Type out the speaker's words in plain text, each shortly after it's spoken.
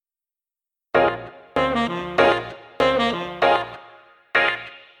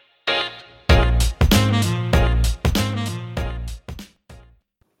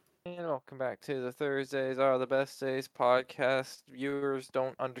back to the Thursdays Are the Best Days podcast. Viewers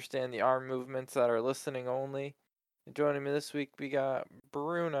don't understand the arm movements that are listening only. And joining me this week, we got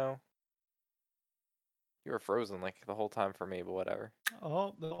Bruno. You were frozen like the whole time for me, but whatever.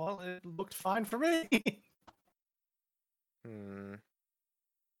 Oh, well, it looked fine for me.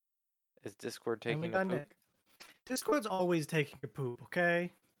 Is Discord And we taking a got poop? Nick. Discord's always taking a poop,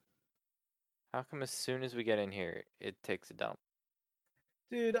 okay? How come as soon as we get in here, it takes a dump?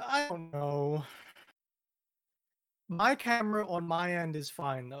 Dude, I don't know. My camera on my end is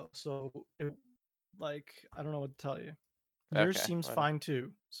fine, though, so, I don't know what to tell you. Yours Okay, seems whatever. fine,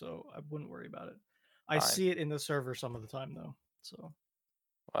 too, so I wouldn't worry about it. I Fine. see it in the server some of the time, though, so.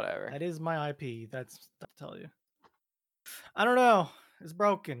 Whatever. That is my IP, that's to tell you. I don't know. It's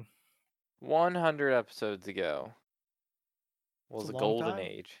broken. 100 episodes ago was It's a a long golden time.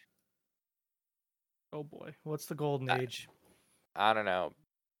 age. Oh boy, what's the golden age? I don't know.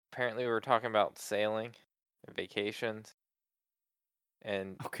 Apparently, we were talking about sailing and vacations.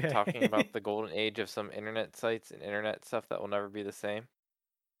 And talking about Okay. the golden age of some internet sites and internet stuff that will never be the same.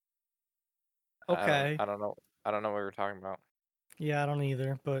 Okay. I don't know what we were talking about. Yeah, I don't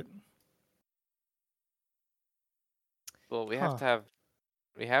either, but Well, we huh. have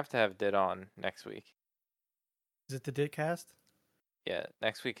to have Did on next week. Is it the Ditcast? Yeah,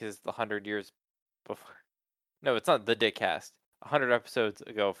 next week is the 100 years before. No, it's not the Ditcast. 100 episodes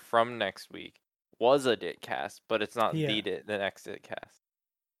ago from next week was a Ditcast, but it's not Yeah. the next Ditcast.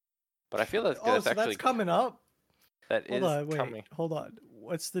 But I feel that's Oh, that's so actually that's coming up. that Hold is on, wait. coming. Hold on.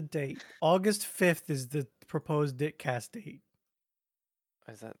 What's the date? August 5th is the proposed Ditcast date.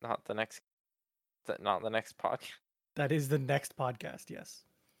 Is that not the next? Is that not the next podcast? That is the next podcast, yes.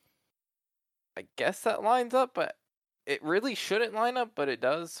 I guess that lines up, but it really shouldn't line up, but it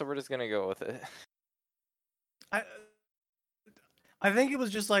does, so we're just gonna go with it. I think it was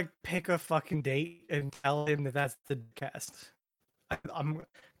just like pick a fucking date and tell him that that's the cast. I'm gonna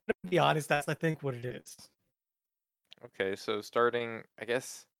be honest, that's I think what it is. Okay, so starting, I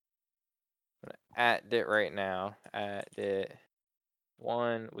guess, at it right now, at it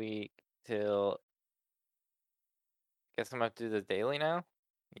 1 week till. Guess I'm gonna have to do the daily now,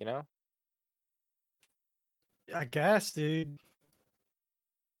 you know? I guess, dude.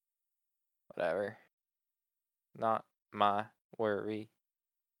 Whatever. Not my worry.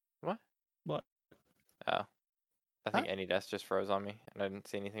 What? What? Oh. I think Huh? AnyDesk just froze on me, and I didn't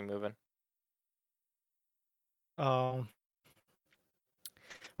see anything moving.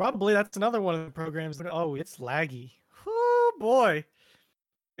 Probably that's another one of the programs that, oh, it's laggy. Oh boy.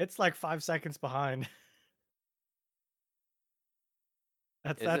 It's like 5 seconds behind.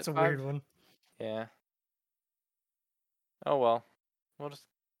 Is That's it a 5? weird one. Yeah. Oh well. We'll just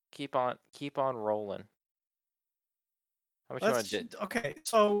keep on rolling. How much you want to do? Okay,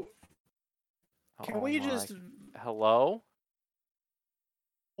 so can Oh we my. just Hello?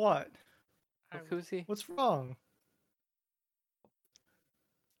 what? Look who's he? What's wrong?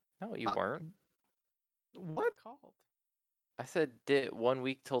 No, you weren't. What? Called. I said 1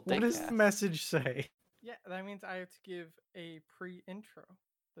 week till What does Ditcast. the message say? Yeah, that means I have to give a pre-intro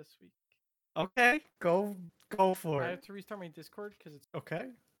this week. Okay, go for I it. have to restart my Discord because it's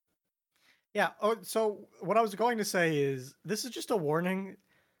Okay. Yeah. Oh, so what I was going to say is this is just a warning.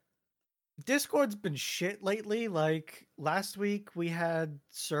 Discord's been shit lately. Like last week we had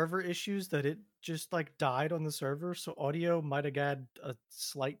server issues that it just like died on the server, so audio might have had a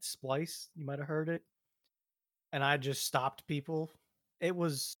slight splice. You might have heard it. And I just stopped people. It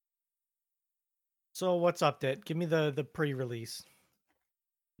was so what's up, Dit? Give me the pre-release.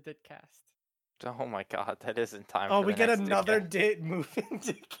 Ditcast. Oh my god, that isn't time Oh, for we the get next another Ditcast. Dit moving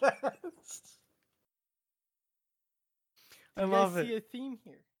to cast. I You love guys see it. a theme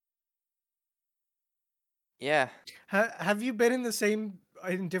here. Yeah. Have you been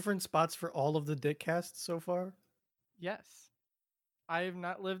in different spots for all of the Ditcasts so far? Yes. I have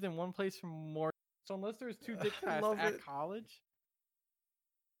not lived in one place for more. So unless there's two I Ditcasts love at it. college,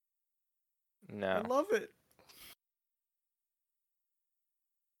 No. I love it.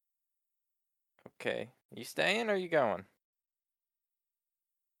 Okay. You staying or you going?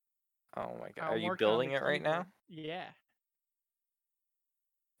 Oh my god. I'll Are you work on building the it right now? keyboard. Yeah.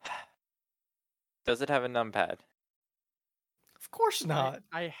 Does it have a numpad? Of course not.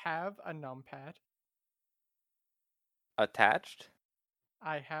 I have a numpad. Attached?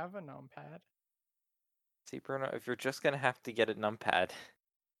 I have a numpad. See, Bruno, if you're just gonna have to get a numpad.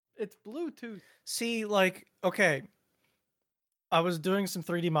 It's Bluetooth. See, like, okay. I was doing some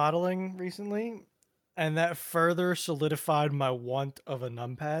 3D modeling recently, And that further solidified my want of a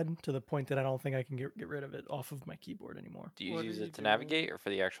numpad to the point that I don't think I can get rid of it off of my keyboard anymore. Do you What use are it you to doing? navigate or for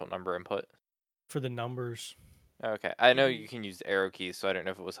the actual number input? For the numbers. Okay, I know Mhm. you can use arrow keys, so I don't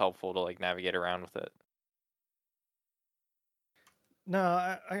know if it was helpful to like navigate around with it.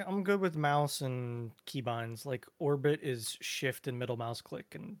 No, I'm good with mouse and keybinds. Like orbit is shift and middle mouse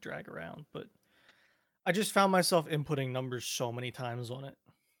click and drag around, but I just found myself inputting numbers so many times on it.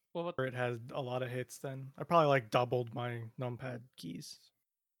 What about Where it has a lot of hits then. I probably like doubled my numpad keys.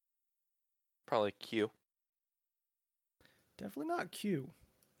 Probably Q. Definitely not Q.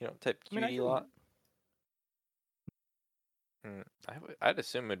 You don't type I mean, I QD a can. lot. I'd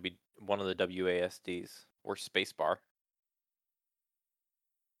assume it'd be one of the WASDs or spacebar.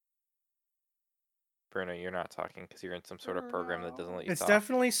 Bruno, you're not talking because you're in some sort of program that doesn't let you It's talk.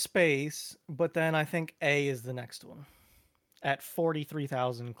 definitely space, but then I think A is the next one at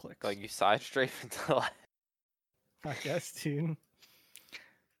 43,000 clicks. Like you side strafe until I guess, dude.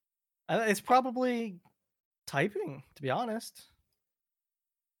 It's probably typing, to be honest.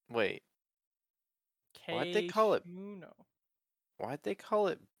 Wait, why'd they K call it? Shmuno? Why'd they call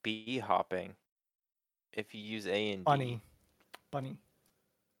it B hopping? If you use A and Bunny. D.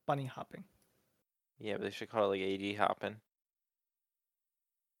 Bunny hopping. Yeah, but they should call it like AD hopping.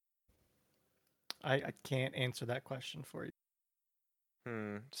 I can't answer that question for you.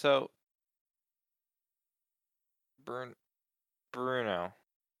 So Bruno,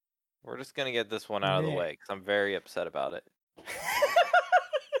 we're just gonna get this one out of the Nick. way because I'm very upset about it.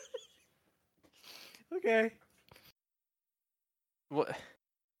 Okay. What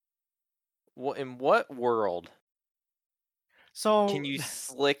in what world So can you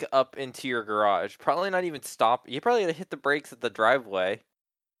slick up into your garage? Probably not even stop. You probably had to hit the brakes at the driveway.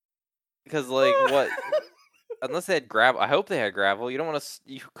 Because like what? Unless they had gravel, I hope they had gravel. You don't want to.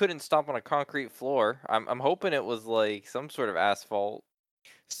 You couldn't stop on a concrete floor. I'm hoping it was like some sort of asphalt.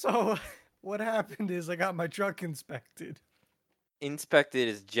 So what happened is I got my truck inspected. Inspected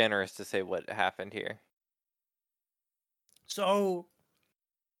is generous to say what happened here. So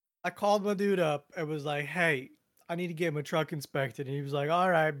I called my dude up and was like, "Hey, I need to get my truck inspected." And he was like, "All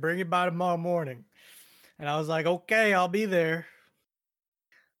right, bring it by tomorrow morning." And I was like, "Okay, I'll be there."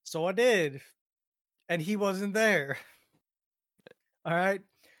 So I did. And he wasn't there. All right.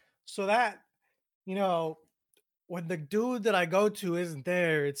 So that, you know, when the dude that I go to isn't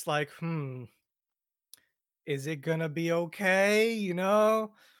there, it's like, is it gonna be okay? You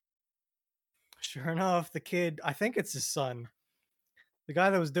know? Sure enough, the kid, I think it's his son, the guy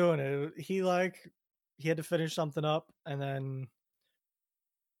that was doing it, he had to finish something up, and then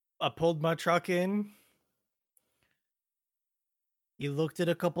I pulled my truck in. He looked at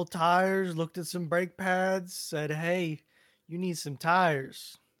a couple tires, looked at some brake pads, said, "Hey, you need some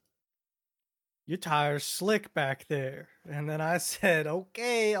tires. Your tires slick back there." And then I said,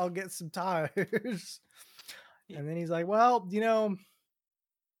 "Okay, I'll get some tires." And then he's like, "Well,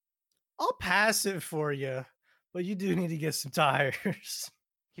 I'll pass it for you, but you do need to get some tires."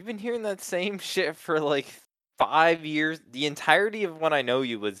 You've been hearing that same shit for like 5 years. The entirety of when I know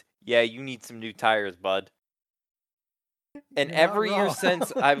you was, yeah, you need some new tires, bud. And You're not every year wrong.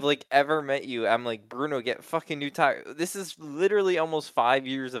 since I've like ever met you, I'm like, Bruno, get fucking new tires. This is literally almost 5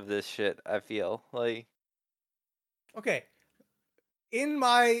 years of this shit. I feel like. Okay. In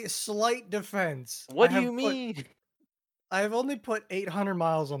my slight defense, What do you mean? I have only put 800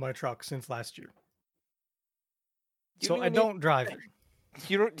 miles on my truck since last year. You So don't I even don't drive it.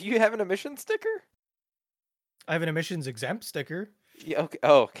 You don't? Do you have an emission sticker? I have an emissions exempt sticker. Yeah. Okay.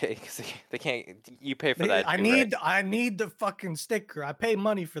 Oh, okay. Because they can't. You pay for that. I too, need right? I need the fucking sticker. I pay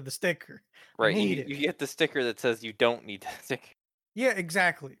money for the sticker. I Right. need You, it. you get the sticker that says you don't need the sticker. Yeah,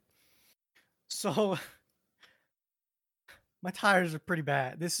 exactly. So my tires are pretty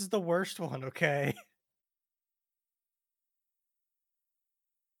bad. This is the worst one, okay?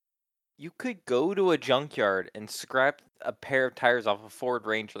 You could go to a junkyard and scrap a pair of tires off a Ford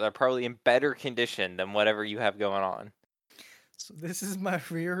Ranger that are probably in better condition than whatever you have going on. So this is my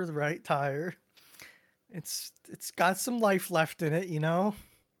rear right tire. It's got some life left in it, you know?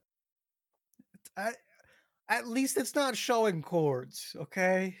 At least it's not showing cords,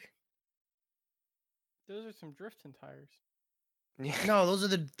 okay? Those are some drifting tires. No,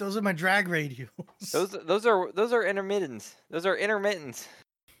 those are my drag radials. Those are intermittents. Those are intermittents.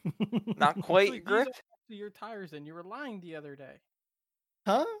 Not So quite these grip. are actually your tires, and you were lying the other day.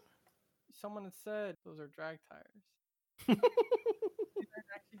 Huh? Someone had said those are drag tires. These aren't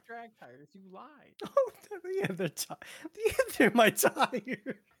actually drag tires. You lied. Oh, they're my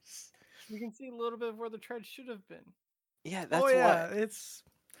tires. You can see a little bit of where the tread should have been. Yeah, that's Oh yeah, why. it's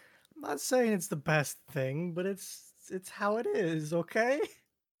I'm not saying it's the best thing, but it's how it is, okay?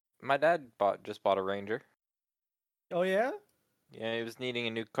 My dad just bought a Ranger. Oh yeah? Yeah, he was needing a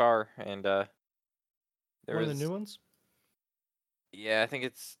new car, and there One of the was new ones? yeah, I think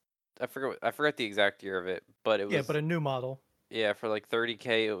it's I forgot the exact year of it, but it Yeah, but was a new model. yeah for like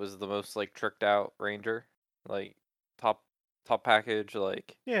 30K. It was the most like tricked out Ranger, like top top package,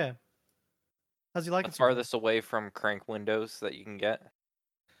 like Yeah. How's he like the it so far? farthest away from crank windows that you can get.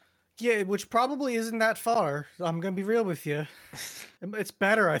 Yeah, which probably isn't that far. I'm gonna be real with you. It's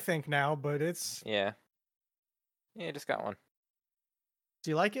better, I think, now, but it's. Yeah, yeah, I just got one. Do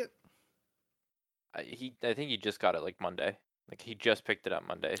you like it? I think he just got it like Monday. Like he just picked it up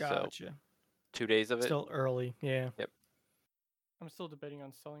Monday, so Gotcha. 2 days of it. Still early, yeah. Yep. I'm still debating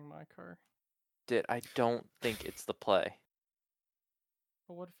on selling my car. I don't think it's the play.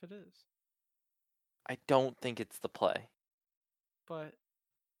 But what if it is? I don't think it's the play. But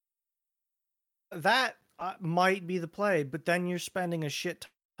That might be the play, but then you're spending a shit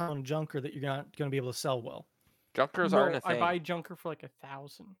ton on junker that you're not gonna be able to sell well. Junkers no, aren't a I thing. buy junker for like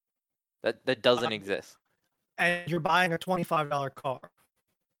 1,000. That doesn't exist. And you're buying a $25 car.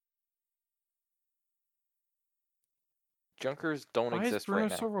 Junkers don't Why is exist Bruno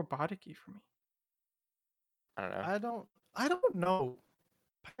right now. so robotic-y for me? I don't know. I don't know.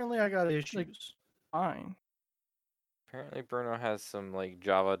 Apparently I got issues. Fine. Apparently Bruno has some like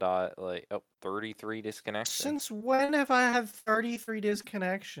Java dot like 33 disconnections. Since when have I had 33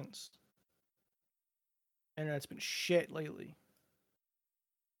 disconnections? Internet's been shit lately.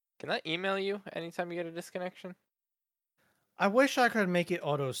 Can that email you anytime you get a disconnection? I wish I could make it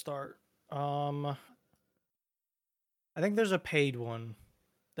auto start. I think there's a paid one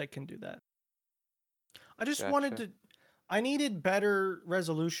that can do that. I just wanted Gotcha. to. I needed better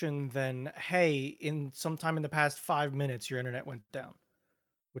resolution than, hey, in sometime in the past 5 minutes your internet went down,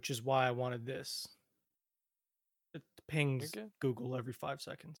 which is why I wanted this. It pings good. Google every 5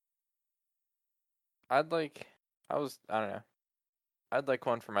 seconds. I don't know. I'd like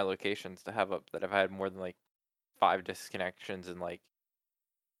one for my locations to have up that if I had more than like 5 disconnections in like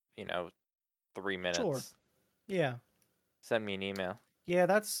 3 minutes. Sure. Yeah. Send me an email. Yeah,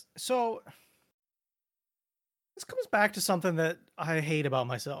 that's so. This comes back to something that I hate about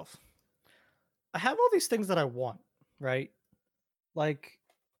myself. I have all these things that I want, right? Like,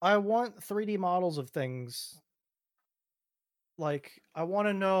 I want 3D models of things. Like, I want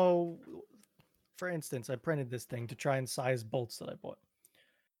to know, for instance, I printed this thing to try and size bolts that I bought.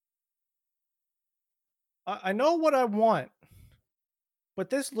 I know what I want, but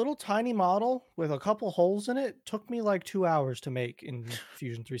this little tiny model with a couple holes in it took me like 2 hours to make in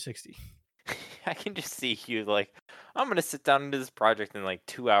Fusion 360. I can just see you like, I'm gonna sit down into this project and like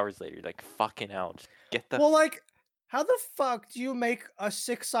 2 hours later, you're like, fucking hell, just get the. Well, like, how the fuck do you make a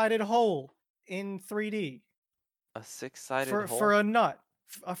 6-sided hole in 3D A 6-sided hole? for a nut,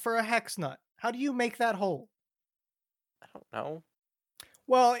 for a hex nut? How do you make that hole? I don't know.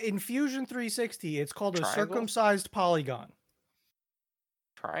 Well, in Fusion 360, it's called a Triangle? circumcised polygon.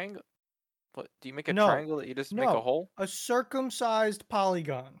 Triangle? What? Do you make a No, triangle that you just make a No, hole? a circumcised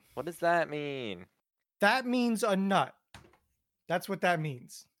polygon. What does that mean? That means a nut. That's what that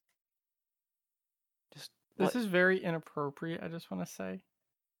means. Just This is very inappropriate, I just want to say.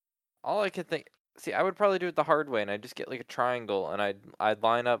 all I could think. See, I would probably do it the hard way, and I'd just get like a triangle, and I'd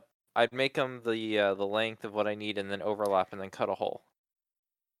line up. I'd make them the length of what I need, and then overlap, and then cut a hole.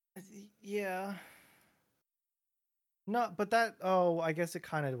 Yeah. No, but that. Oh, I guess it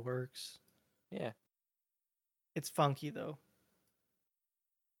kind of works. Yeah. It's funky though.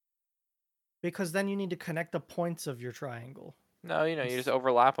 Because then you need to connect the points of your triangle. No, you just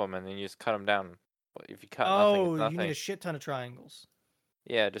overlap them, and then you just cut them down. If you cut nothing, Oh, it's nothing. you need a shit ton of triangles.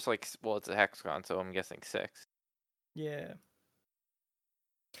 Yeah, just like it's a hexagon, so I'm guessing 6. Yeah.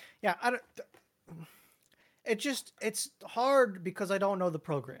 Yeah, I don't. It's hard because I don't know the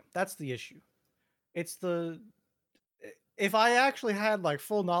program. That's the issue. If I actually had like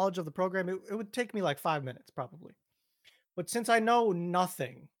full knowledge of the program, it would take me like 5 minutes probably. But since I know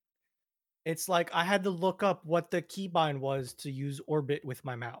nothing, it's like I had to look up what the keybind was to use orbit with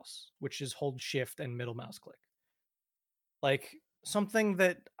my mouse, which is hold shift and middle mouse click. Like something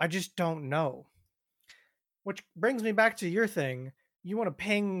that I just don't know. Which brings me back to your thing. You want to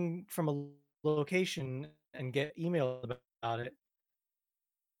ping from a location and get email about it.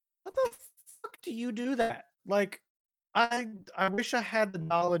 How the fuck do you do that? Like, I wish I had the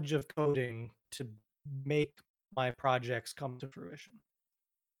knowledge of coding to make my projects come to fruition.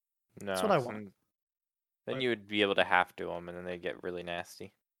 No, That's what I want. Then But- you would be able to have to them, and then they'd get really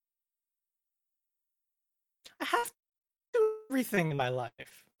nasty. I have to do everything in my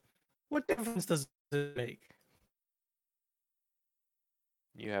life. What difference does it make?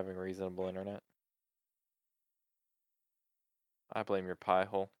 You having reasonable internet. I blame your pie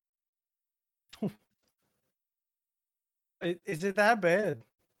hole. Is it that bad?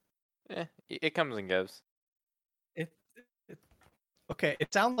 It comes and goes. It, okay,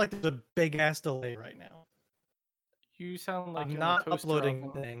 it sounds like there's a big ass delay right now. You sound like I'm you're not in a toaster uploading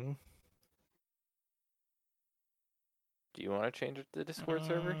oven. anything. Do you want to change it to the Discord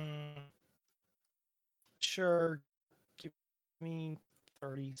server? Sure. Give me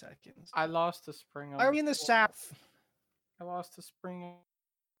 30 seconds. I lost a spring. Why are we in the south? I lost a spring.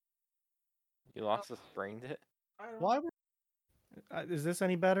 You lost the sprained it? Why? Is this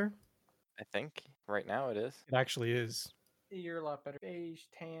any better? I think right now it is. It actually is. You're a lot better. Beige,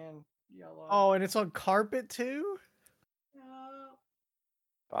 tan, yellow. Oh, and it's on carpet too?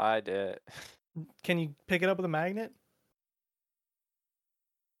 I did. Can you pick it up with a magnet?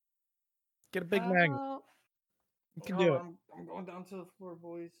 Get a big magnet. You can do it. I'm going down to the floor,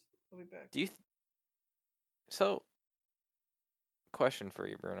 boys. I'll be back. Do you? So, question for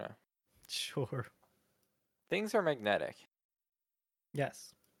you, Bruno. Sure. Things are magnetic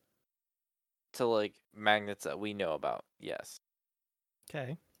Yes. to like magnets that we know about. Yes.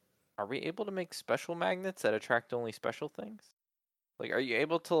 Okay. Are we able to make special magnets that attract only special things? Like, are you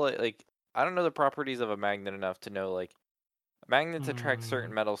able to like? I don't know the properties of a magnet enough to know like magnets attract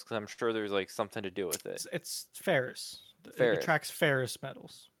certain metals because I'm sure there's like something to do with it. It's ferrous. It Ferrous. attracts ferrous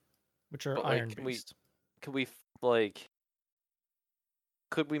metals, which are But, like, iron based. Could we like?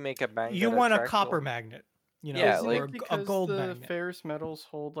 Could we make a magnet? You want a attract copper only- magnet, you know, Yeah, Isn't like- or it a because gold the magnet. ferrous metals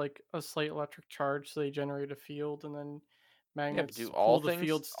hold like a slight electric charge, so they generate a field, and then magnets do pull all the things-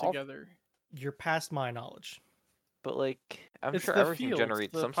 fields all- together. You're past my knowledge. But like, I'm It's sure the everything fields,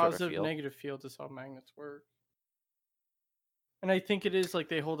 generates the some sort of positive, field. negative fields is how magnets work. And I think it is like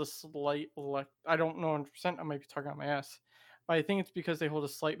they hold a slight I don't know 100%. I might be talking out my ass, but I think it's because they hold a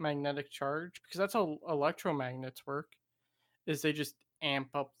slight magnetic charge. Because that's how electromagnets work. Is they just amp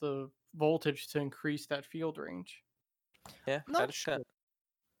up the voltage to increase that field range. Yeah, Not sure.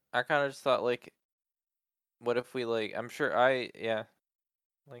 I kind of just thought like, what if we like? I'm sure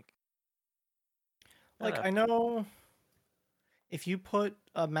like Like know. I know if you put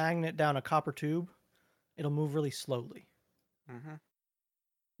a magnet down a copper tube, it'll move really slowly, Mm-hmm.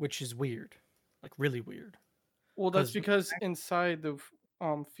 which is weird. Like really weird. Well, that's 'Cause because inside the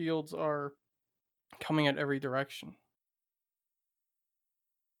fields are coming at every direction.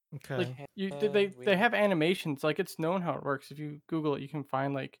 Okay. Like Yeah, they have animations. Like it's known how it works. If you Google it, you can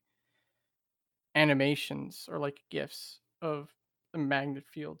find like animations or like GIFs of the magnet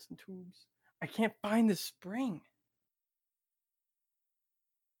fields and tubes. I can't find the spring.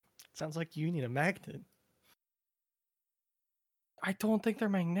 Sounds like you need a magnet. I don't think they're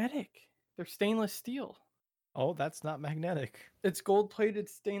magnetic. They're stainless steel. Oh, that's not magnetic. It's gold-plated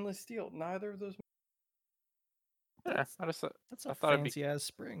stainless steel. Neither of those. Yeah, I just That's I a thought it'd be- fancy ass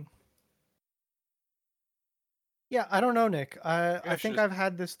spring. Yeah, I don't know, Nick. I I think should- I've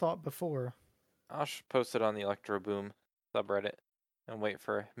had this thought before. I'll post it on the Electro Boom subreddit and wait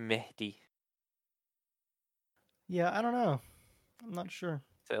for Mehdi Yeah, I don't know. I'm not sure.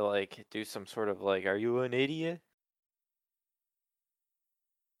 to like do some sort of like, are you an idiot?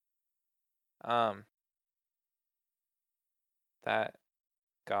 That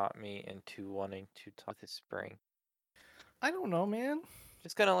got me into wanting to talk this spring. I don't know, man.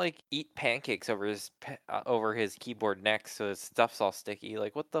 Just gonna like eat pancakes over his keyboard next, so his stuff's all sticky.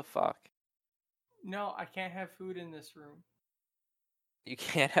 Like, what the fuck? No, I can't have food in this room. You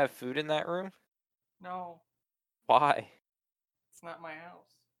can't have food in that room? No, Why? it's not my house.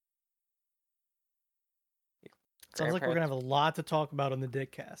 Sounds like we're gonna have a lot to talk about on the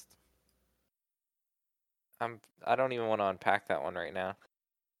Dickcast. I don't even want to unpack that one right now.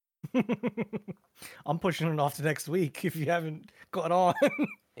 I'm pushing it off to next week if you haven't caught on.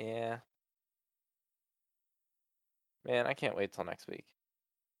 Yeah. Man, I can't wait till next week.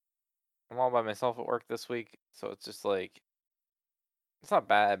 I'm all by myself at work this week, so it's just like, it's not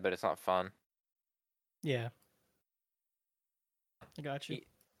bad, but it's not fun. Yeah. I got you.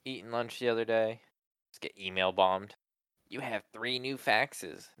 Eating lunch the other day, just get email bombed. You have 3 new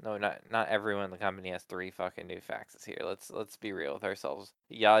faxes. No, not everyone in the company has 3 fucking new faxes here. Let's be real with ourselves.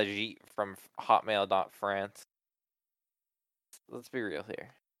 Yajit from hotmail.france. Let's be real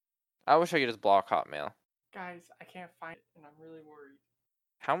here. I wish I could just block Hotmail. Guys, I can't find it, and I'm really worried.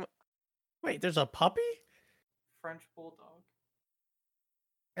 How Wait, there's a puppy? French bulldog.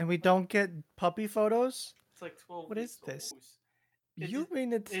 And we don't get puppy photos? It's like 12. What is weeks this? old. It You just- mean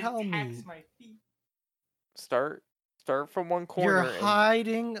to It tell me attacks my feet. start from one you're corner?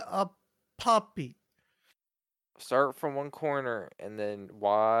 hiding a puppy. Start from one corner and then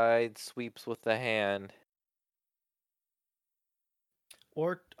wide sweeps with the hand.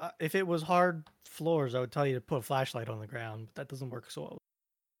 Or if it was hard floors, I would tell you to put a flashlight on the ground, but that doesn't work so well.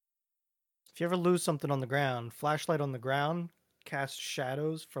 If you ever lose something on the ground, flashlight on the ground, cast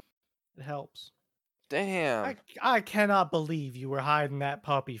shadows from it helps. Damn. I cannot believe you were hiding that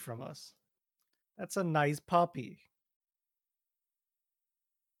puppy from us. That's a nice puppy.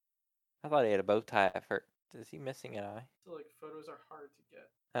 I thought he had a bow tie at first. Is he missing an eye? So like photos are hard to get.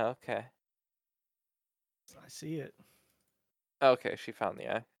 Oh, okay. I see it. Okay, she found the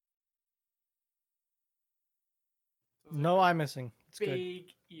eye. Those are No good. eye missing. It's good. Big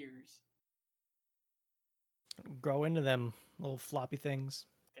ears. Grow into them little floppy things.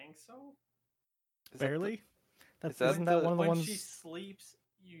 Think so? Is that the- Barely. is that Isn't that the- one of the when ones? she sleeps,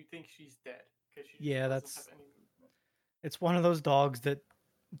 you think she's dead because she Yeah, doesn't that's- have any movement. It's one of those dogs that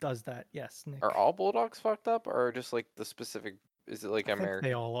does that. Yes, Nick. Are all bulldogs fucked up, or just like the specific? Is it like I think American?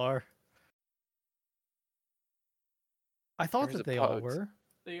 they all are. I thought is that it they all pugs? were.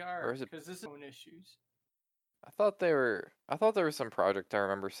 They are is it- because this is own issues. I thought they were. I thought there was some project I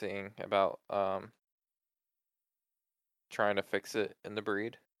remember seeing about trying to fix it in the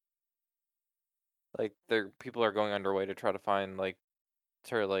breed. Like people are going underway to try to find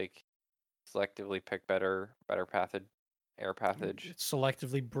selectively pick better air passage.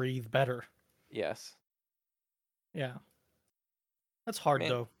 Selectively breathe better. Yes. Yeah. That's hard Man,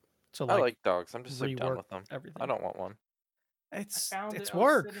 though. To I like dogs. I'm just so done rework with them. everything. I don't want one. It's I found it's it. I was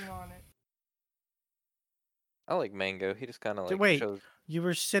work. sitting on it. I like Mango. He just kind of like Wait. shows. You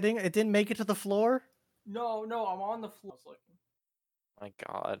were sitting. It didn't make it to the floor. No, I'm on the floor. I was looking. My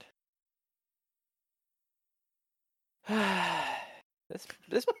God.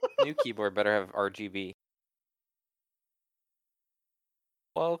 this new keyboard better have RGB.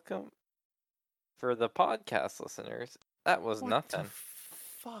 Welcome for the podcast listeners. That was What nothing. the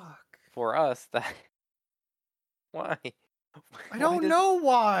fuck? For us, that why? I Why don't does- know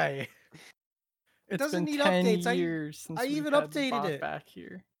why. It It's doesn't been need 10 updates. years since I we've even had the updated bot it. back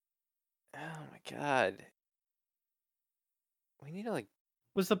here. Oh my God. We need to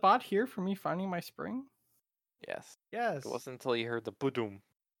Was the bot here for me finding my spring? yes. Yes. It wasn't until you heard the budum.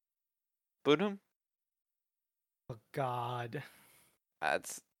 Budum? Oh God.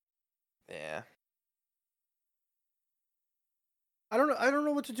 That's yeah. I don't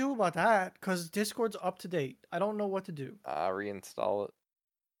know what to do about that because Discord's up to date. I don't know what to do. Reinstall it.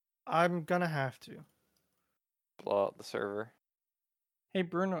 I'm gonna have to. Blow out the server. Hey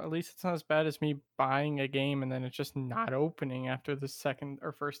Bruno, at least it's not as bad as me buying a game and then it's just not opening after the second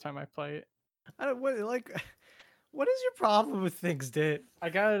or first time I play it. I don't what like. What is your problem with things, Dit? I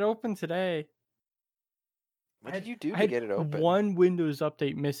got it open today. What did you do I to had get it open? one Windows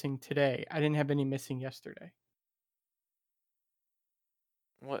update missing today. I didn't have any missing yesterday.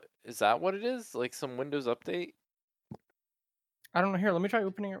 What is that? What it is? Like some Windows update? I don't know. Here, let me try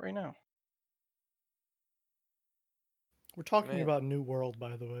opening it right now. We're talking Man. about New World,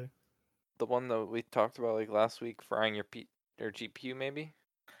 by the way. The one that we talked about like last week, frying your GPU maybe?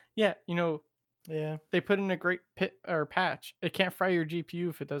 Yeah, you know, Yeah. they put in a great patch. It can't fry your GPU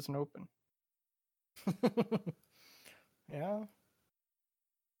if it doesn't open. Yeah.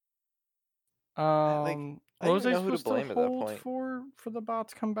 I What was didn't I know who to supposed blame to at that hold point. for the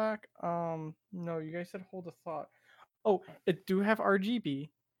bots come back? No, you guys said hold a thought. Oh, it do have RGB.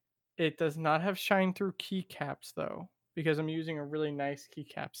 It does not have shine through keycaps though, because I'm using a really nice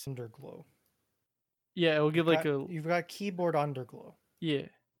keycaps. Underglow. Yeah, it'll give like a You've got keyboard underglow. yeah.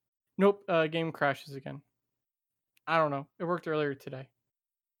 Nope, game crashes again. I don't know. It worked earlier today.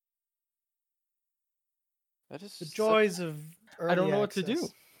 That is The such- joys of early I don't know what to do.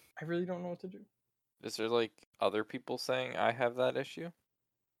 access. I really don't know what to do. Is there like other people saying I have that issue?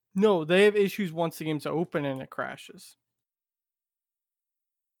 No, they have issues once the game's open and it crashes.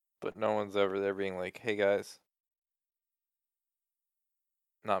 But no one's ever there being like, hey guys.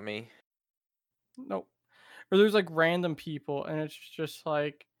 Not me. Nope. Or there's like random people and it's just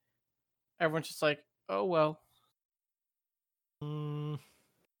like everyone's just like, oh well. Mm,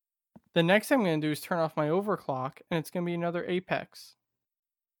 The next thing I'm gonna do is turn off my overclock and it's gonna be another Apex.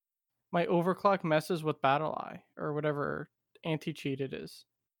 My overclock messes with BattleEye or whatever anti-cheat it is.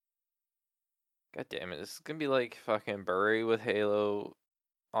 God damn it. This is gonna be like fucking Bury with Halo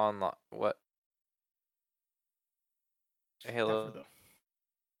online. What? Halo. Never, though.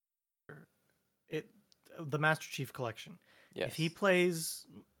 The Master Chief Collection. Yes. If he plays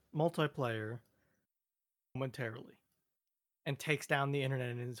multiplayer momentarily and takes down the internet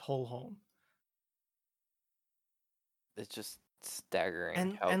in his whole home, It's just staggering.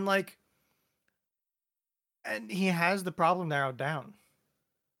 and how and like And he has the problem narrowed down.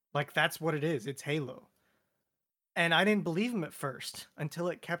 Like, that's what it is. It's Halo. And I didn't believe him at first until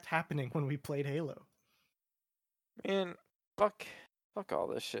it kept happening when we played Halo. Man, fuck all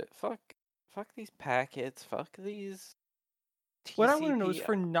this shit. Fuck these packets. Fuck these What I want to know is TCP.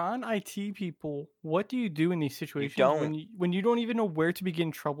 for non-IT people, what do you do in these situations don't. when you don't even know where to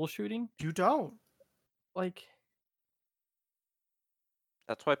begin troubleshooting? You don't. Like,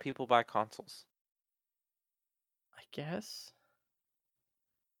 That's why people buy consoles. I guess.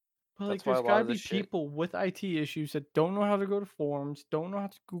 But That's like, why a there's lot gotta of be this shit. people with IT issues that don't know how to go to forums, don't know how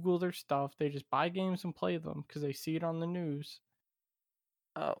to Google their stuff. They just buy games and play them because they see it on the news.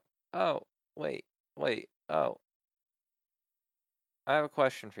 Oh, wait. Oh, I have a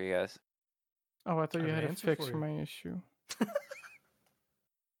question for you guys. Oh, I thought I you have had an a answer fix for for you. my issue.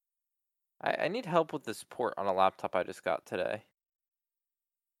 I need help with this port on a laptop I just got today.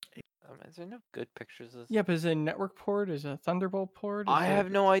 Is there no good pictures of this? Yeah, but is it a network port? Is it a Thunderbolt port? Is I it have a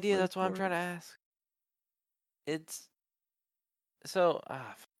no idea. display That's why I'm port? trying to ask. It's so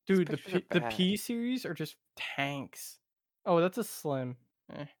these Dude, pictures are the bad. P series are just tanks. Oh, that's a slim.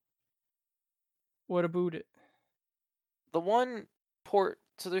 What about it? The one port.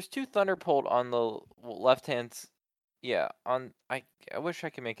 So there's two Thunderbolt on the left hand. Yeah, on I wish I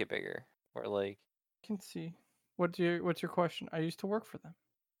could make it bigger. Or like I can see. What's your question? I used to work for them.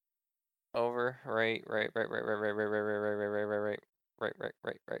 over, right.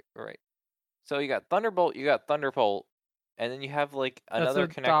 So you got Thunderbolt, and then you have like That's another a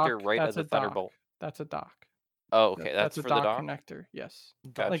connector dock. right That's of a the Thunderbolt. dock. That's a dock. Oh, okay, that's That's a for the dock dock. connector. Yes.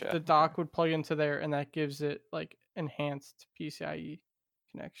 Gotcha. Like the dock would plug into there, and that gives it like enhanced PCIe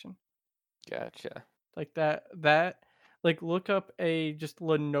connection. Gotcha. Like that like look up a just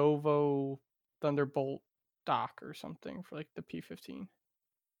Lenovo Thunderbolt dock or something for like the P15.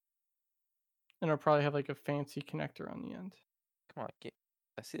 And it'll probably have like a fancy connector on the end. Come on,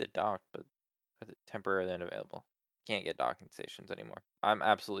 I see the dock, but it's temporarily unavailable. Can't get docking stations anymore. I'm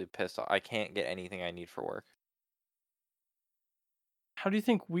absolutely pissed off. I can't get anything I need for work. How do you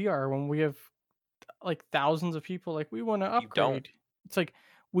think we are when we have like thousands of people like we want to upgrade? You don't. It's like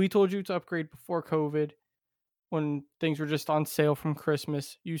we told you to upgrade before COVID when things were just on sale from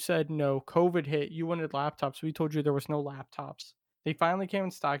Christmas. You said no. COVID hit. You wanted laptops. We told you there was no laptops. They finally came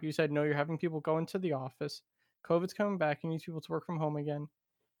in stock. You said no, you're having people go into the office. COVID's coming back. You need people to work from home again.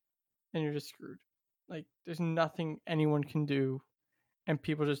 And you're just screwed. Like there's nothing anyone can do and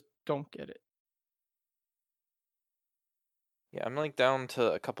people just don't get it. Yeah, I'm like down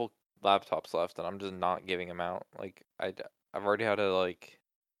to a couple laptops left, and I'm just not giving them out. Like I've already had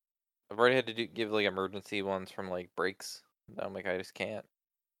to give like emergency ones from like breaks. And I'm like, I just can't.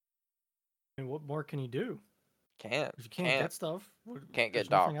 And what more can you do? Can't. If you can't get stuff, Can't there's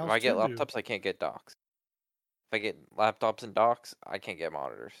get nothing docks. If else I get to do. laptops, I can't get docks. If I get laptops and docks, I can't get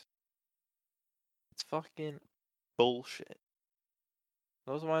monitors. It's fucking bullshit.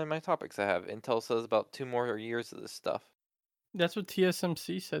 Those are my topics I have. Intel says about 2 more years of this stuff. That's what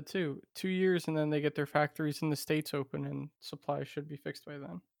TSMC said too. 2 years and then they get their factories in the States open and supply should be fixed by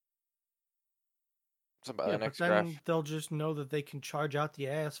then. So by Yeah, the but next then they'll just know that they can charge out the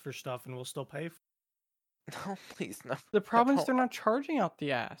ass for stuff and we'll still pay for it. No, please, no. The problem is don't- they're not charging out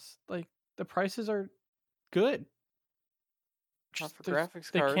the ass. Like the prices are good. Not for There's-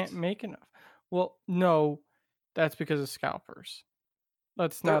 graphics they cards. can't make enough. Well, no, that's because of scalpers.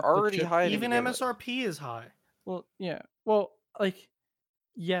 That's They're not already the chip. high to Even begin with. MSRP is high. Well, yeah. Well, like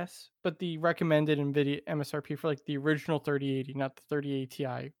yes, but the recommended NVIDIA MSRP for like the original 3080, not the 3080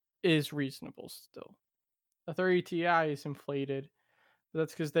 Ti, is reasonable still. The 3080 Ti is inflated, but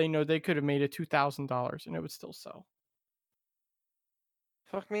that's because they know they could have made it $2,000 and it would still sell.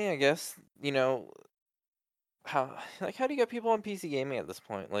 Fuck me, I guess. You know, how do you get people on PC gaming at this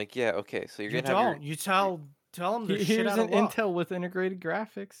point? Like, yeah, okay, so you're You gonna have don't. You tell them they're shit Here's out an of luck. Intel with integrated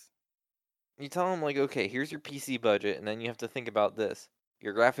graphics. you tell them like, okay, here's your PC budget, and then you have to think about this.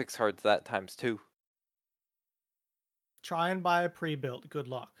 Your graphics card's that times 2. Try and buy a pre-built. Good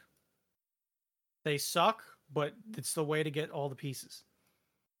luck. They suck, but it's the way to get all the pieces.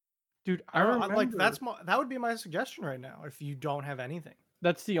 Dude, I don't know, remember like that would be my suggestion right now if you don't have anything.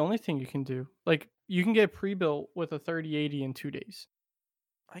 that's the only thing you can do. Like you can get pre-built with a 3080 in 2 days.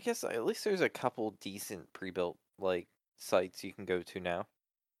 I guess at least there's a couple decent pre-built like sites you can go to now.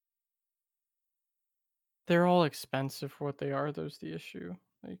 They're all expensive for what they are. That's the issue.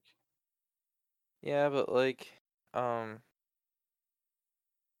 Like Yeah, but like,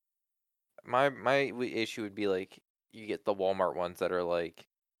 my issue would be like you get the Walmart ones that are like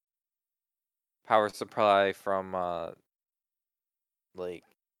power supply from like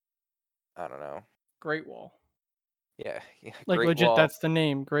I don't know. Great Wall. Yeah, Like Great legit, Wall. that's the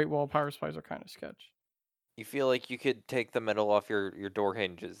name. Great Wall power supplies are kind of sketch. You feel like you could take the metal off your door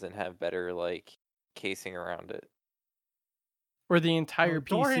hinges and have better like casing around it. Or the entire PC.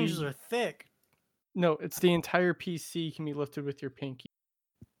 Door hinges are thick. No, it's the entire PC can be lifted with your pinky.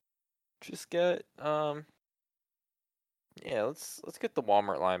 Just get yeah, let's get the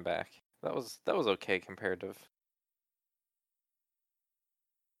Walmart line back. That was okay compared to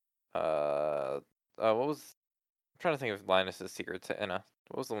what was I'm trying to think of Linus's Secret Santa.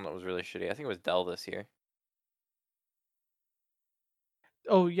 What was the one that was really shitty? I think it was Dell this year.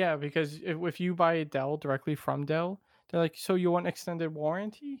 Oh yeah, because if you buy a Dell directly from Dell, they're like, so you want extended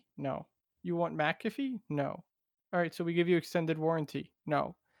warranty? No. You want McAfee? No. All right, so we give you extended warranty.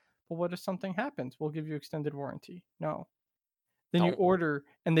 No. But what if something happens? We'll give you extended warranty. No. Then you Don't order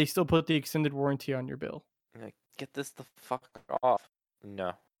and they still put the extended warranty on your bill. like get this the fuck off.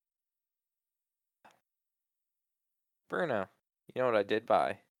 No. Bruno, you know what I did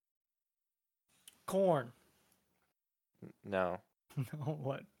buy? Corn. No. No,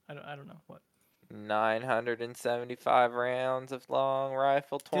 what? I don't know what. 975 rounds of long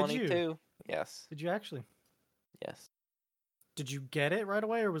rifle 22. Did you? Yes. Did you actually? Yes. Did you get it right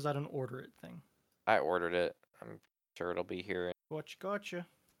away, or was that an order it thing? I ordered it. I'm sure it'll be here. Gotcha.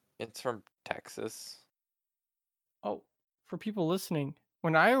 It's from Texas. Oh, for people listening,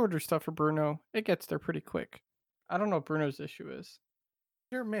 when I order stuff for Bruno, it gets there pretty quick. I don't know what Bruno's issue is.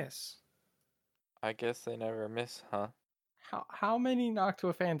 Your miss. I guess they never miss, huh? How many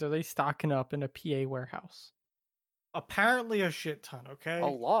Noctua fans are they stocking up in a PA warehouse? Apparently a shit ton, okay? A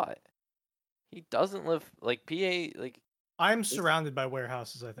lot. He doesn't live like PA like I'm surrounded by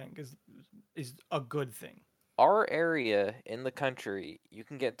warehouses, I think, is a good thing. our area in the country, you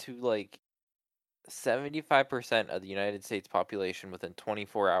can get to like 75% of the United States population within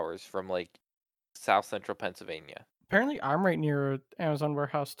 24 hours from like South Central Pennsylvania. Apparently, I'm right near an Amazon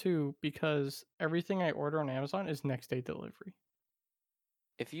warehouse too because everything I order on Amazon is next day delivery.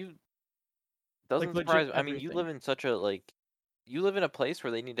 If you doesn't legit surprise me. I mean, you everything. live in such a you live in a place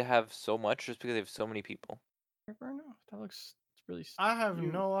where they need to have so much just because they have so many people. Bruno, that looks really. I have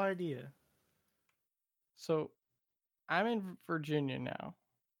no idea. So, I'm in Virginia now.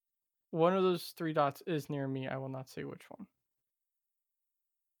 One of those 3 dots is near me. I will not say which one.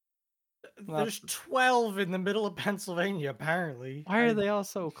 There's 12 in the middle of Pennsylvania, apparently. Why are they all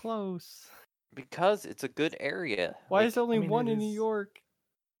so close? Because it's a good area. Why is only one in New York?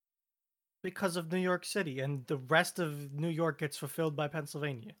 Because of New York City, and the rest of New York gets fulfilled by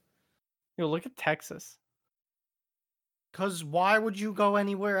Pennsylvania. Yo, look at Texas. Because why would you go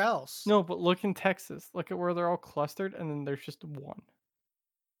anywhere else? No, but look in Texas. Look at where they're all clustered, and then there's just one.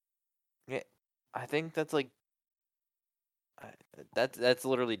 Yeah, I think that's like that's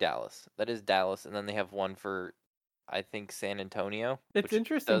literally Dallas. That is Dallas, and then they have one for, I think, San Antonio. It's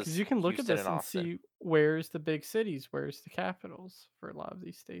interesting because you can look Houston at this and see where's the big cities, where's the capitals for a lot of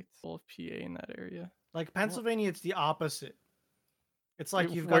these states. All of PA in that area. Like Pennsylvania, it's the opposite. It's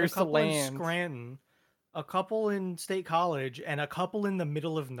like you've got a couple in Scranton, a couple in State College, and a couple in the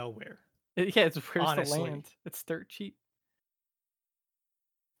middle of nowhere. Yeah, it's where's the land. It's dirt cheap.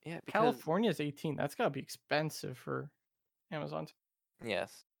 Yeah, California's 18. That's gotta be expensive for Amazon.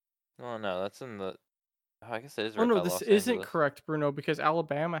 Yes. Well, no, that's in the. I guess it is. Oh no, this isn't correct, Bruno, because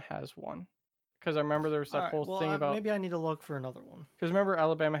Alabama has one. Because I remember there was that whole thing about. Maybe I need to look for another one. Because remember,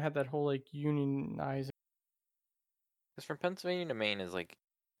 Alabama had that whole like unionizing. Because from Pennsylvania to Maine is like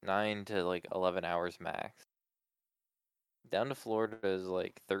 9 to like 11 hours max. Down to Florida is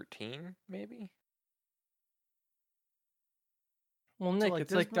like 13, maybe. Well, Nick,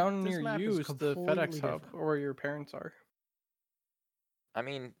 it's like down near you is the FedEx hub, or where your parents are. I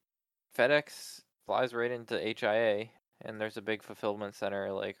mean, FedEx flies right into HIA, and there's a big fulfillment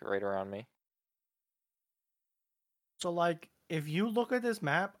center like right around me. So, like, if you look at this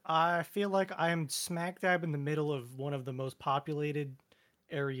map, I feel like I am smack dab in the middle of one of the most populated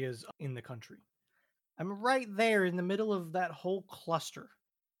areas in the country. I'm right there in the middle of that whole cluster.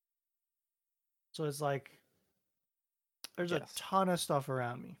 So it's like there's a ton of stuff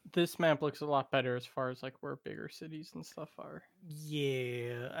around me. This map looks a lot better as far as like where bigger cities and stuff are.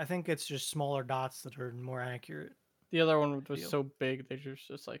 Yeah, I think it's just smaller dots that are more accurate. The other one was so big they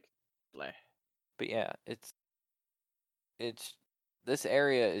just like bleh. But yeah, it's this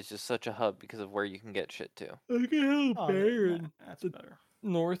area is just such a hub because of where you can get shit to. Look at how barren that's better.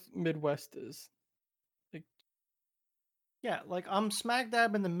 North Midwest is. Like, yeah, like I'm smack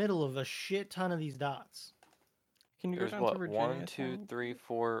dab in the middle of a shit ton of these dots. Can you There's go down to Virginia? 1, 2, 3,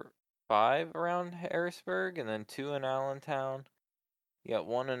 4, 5 around Harrisburg, and then 2 in Allentown. You got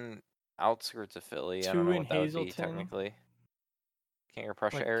 1 in outskirts of Philly. I don't Two know in what that would be Hazleton. technically. King of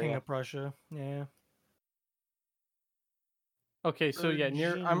Prussia Like area. King of Prussia. Yeah. Okay, so yeah,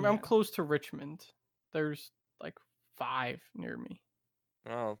 I'm Virginia. close to Richmond. There's like 5 near me.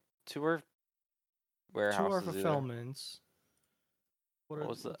 Well, 2 are 2 warehouses. are either. fulfillments. What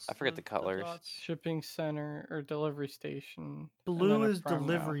was the? I forget the colors. dots? Shipping center or delivery station. and Blue then a is Prime Now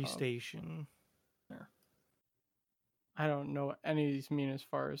delivery hub. station. I don't know what any of these mean as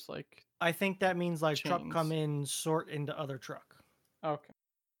far as like. I think that means like truck Chains. come in, sort into other truck. Okay.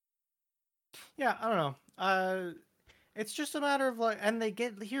 Yeah, I don't know. It's just a matter of like, and they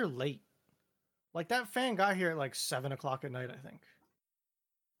get here late. Like that fan got here at like 7 o'clock at night, I think.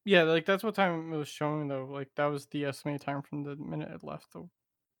 Yeah, like that's what time it was showing though. Like that was the estimated time from the minute it left the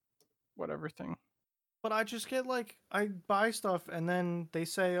whatever thing. But I just get like, I buy stuff and then they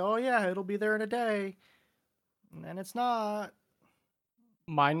say, oh yeah, it'll be there in a day. And then it's not.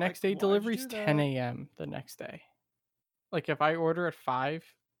 My next day why'd you delivery is do 10 that? a.m. the next day. Like if I order at 5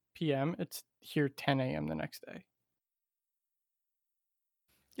 p.m., it's here 10 a.m. the next day.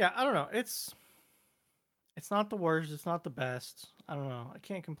 Yeah, I don't know. It's not the worst. It's not the best. I don't know. I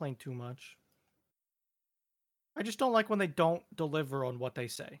can't complain too much. I just don't like when they don't deliver on what they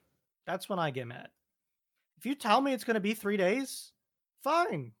say. That's when I get mad. If you tell me it's going to be 3 days,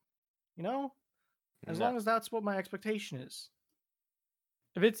 fine. You know, as No. long as that's what my expectation is.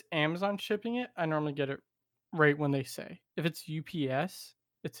 If it's Amazon shipping it, I normally get it right when they say. If it's UPS,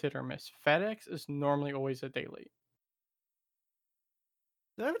 it's hit or miss. FedEx is normally always a day late.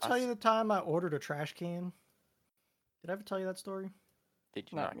 Did I ever tell you the time I ordered a trash can? Did I ever tell you that story?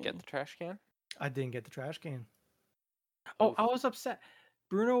 Did you Not not get me. the trash can? I didn't get the trash can. Oh, Oof. I was upset.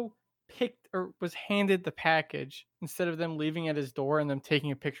 Bruno picked or was handed the package instead of them leaving at his door and them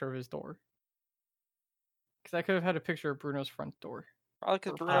taking a picture of his door. Because I could have had a picture of Bruno's front door. Probably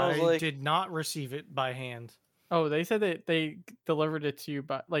because Or Bruno was I like, did not receive it by hand. Oh, they said that they delivered it to you,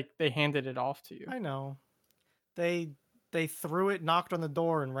 but like they handed it off to you. I know. They threw it, knocked on the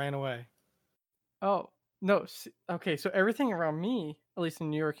door, and ran away. Oh, no. Okay, so everything around me, at least in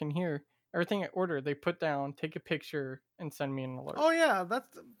New York and here, everything I order, they put down, take a picture, and send me an alert. Oh yeah, that's.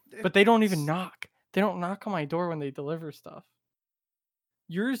 But they don't even knock. They don't knock on my door when they deliver stuff.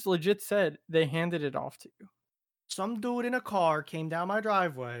 Yours legit said they handed it off to you. Some dude in a car came down my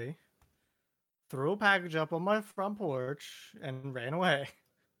driveway, threw a package up on my front porch, and ran away.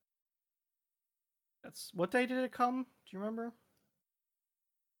 That's what day did it come? Do you remember?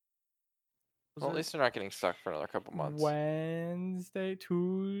 well, at least they're not getting stuck for another couple months. Wednesday,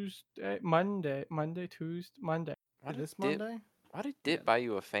 Tuesday, Monday, Tuesday, Monday, Why did this Dip- Monday? Why did Dip buy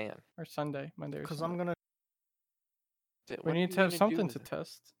you a fan? or Sunday, Monday or Because Sunday. I'm gonna. We need to have something to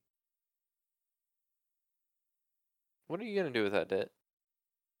test. What are you gonna do with that, Dit?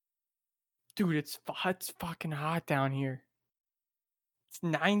 Dude, it's fucking hot down here. It's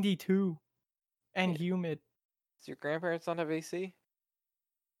 92 and humid. Does your grandparents not have AC?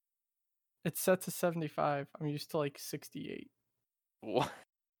 It's set to 75. I'm used to like 68. What?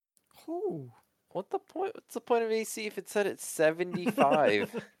 Ooh. What the point? What's the point of AC if it's set at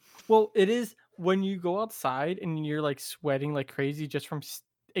 75? Well, it is when you go outside and you're like sweating like crazy just from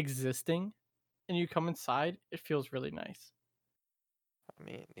existing, and you come inside, it feels really nice. I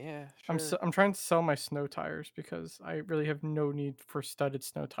mean, yeah, sure. I'm trying to sell my snow tires because I really have no need for studded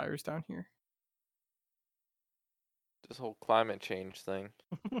snow tires down here. This whole climate change thing.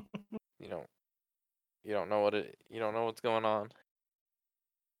 You don't know you don't know what's going on.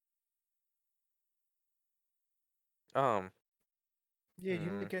 Yeah,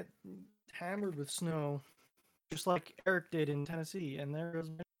 you would get hammered with snow, just like Eric did in Tennessee, and there goes.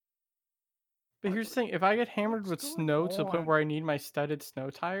 But here's the thing: if I get hammered with What's snow going to the point on? where I need my studded snow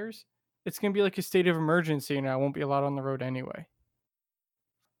tires, it's gonna be like a state of emergency, and I won't be allowed on the road anyway.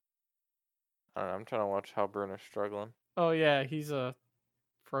 I don't know, I'm trying to watch how Bruno's struggling. Oh yeah, he's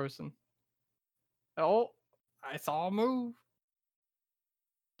frozen. Oh, I saw a move.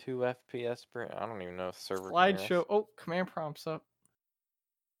 2 FPS per. I don't even know if server. can hear us. Slideshow. Oh, command prompts up.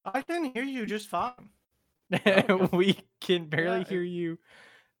 I can hear you just fine. Okay. We can barely Yeah, hear you.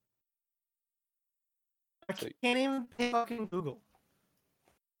 I So- can't even pay fucking Google.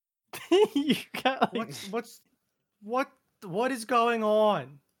 You got like, What is going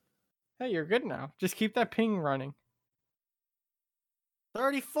on? hey, you're good now. Just keep that ping running.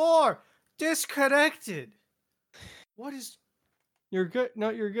 34 disconnected. What is? You're good. No,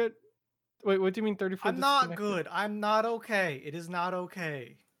 you're good. Wait, what do you mean 34? I'm not disconnected? good. I'm not okay. It is not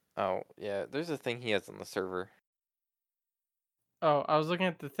okay. Oh yeah, there's a thing he has on the server. Oh, I was looking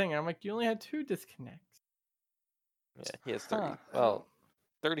at the thing. I'm like, you only had 2 disconnects. Yeah, he has 30. Huh. Well,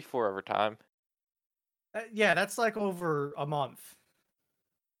 34 over time. Yeah, that's like over a month.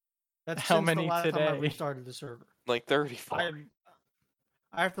 That's How since the many last time I today? restarted the server. Like 34.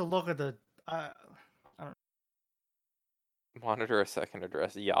 I have to look at the. I don't. Monitor a second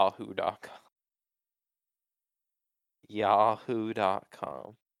address, yahoo.com.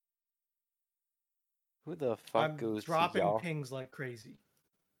 Yahoo.com. Who the fuck I'm goes to dropping Yahoo? pings like crazy.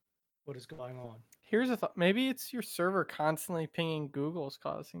 What is going on? Here's a thought. Maybe it's your server constantly pinging Google's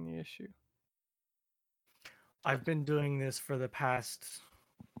causing the issue. I've been doing this for the past.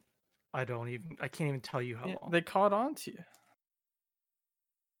 I can't even tell you how Yeah, long. they caught on to you.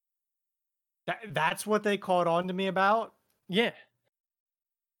 That's what they caught on to me about. Yeah.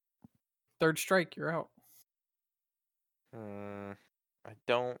 Third strike, you're out. I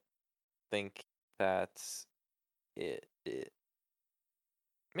don't think that's it.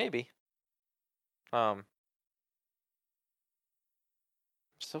 Maybe. I'm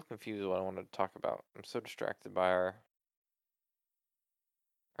so confused what I wanted to talk about. I'm so distracted by our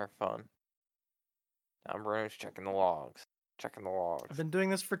fun. I'm running, checking the logs. I've been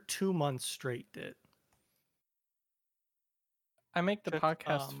doing this for 2 months straight, Dit. I make the Check,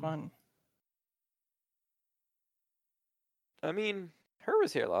 podcast fun. I mean, her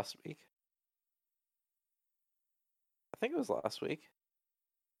was here last week. I think it was last week.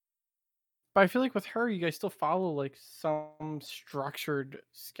 But I feel like with her, you guys still follow like some structured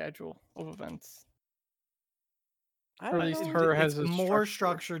schedule of events. Or at least her has a more structure.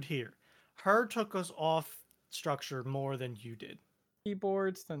 structured here. Her took us off structure more than you did.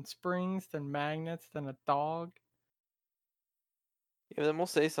 Keyboards, then springs, then magnets, then a dog. Yeah, then we'll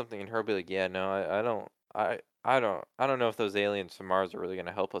say something and her'll be like, "Yeah, no, I don't know if those aliens from Mars are really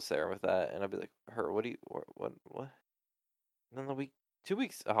gonna help us there with that." And I'll be like, "Her, what? And then 2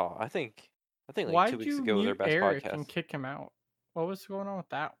 weeks. Oh, I think like Why'd 2 weeks you ago was our mute best Eric podcast. and kick him out? What was going on with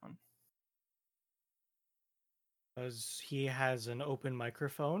that one? Because he has an open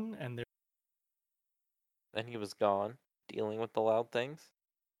microphone and there. And he was gone, dealing with the loud things.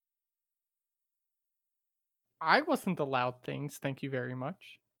 I wasn't the loud things, thank you very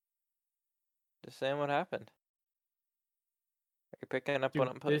much. Just saying what happened. Are you picking up Dude, what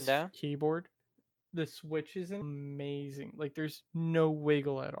I'm putting this down? keyboard, the switch is amazing. Like, there's no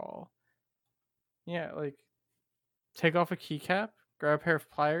wiggle at all. Yeah, like, take off a keycap, grab a pair of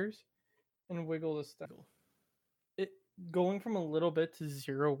pliers, and wiggle the stuff. It going from a little bit to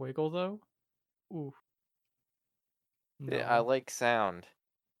zero wiggle though. Ooh. No. Yeah, I like sound.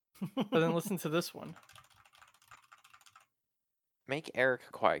 But then listen to this one. Make Eric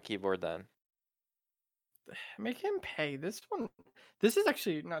a quiet keyboard then. Make him pay. This one, this is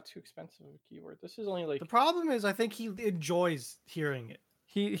actually not too expensive of a keyboard. This is only like The problem is, I think he enjoys hearing it.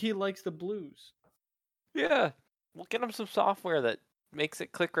 he likes the blues. Yeah, we'll get him some software that makes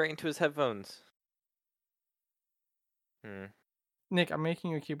it click right into his headphones. Nick, I'm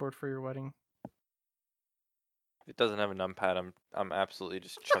making you a keyboard for your wedding. If it doesn't have a numpad, I'm absolutely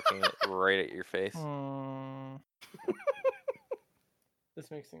just chucking it right at your face.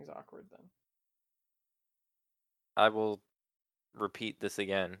 This makes things awkward then. I will repeat this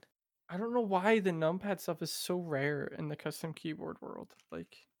again. I don't know why the numpad stuff is so rare in the custom keyboard world.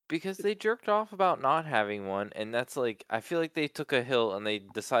 Like, because they jerked off about not having one, and that's like, I feel like they took a hill and they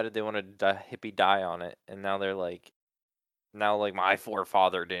decided they wanted to hippie die on it, and now they're like, my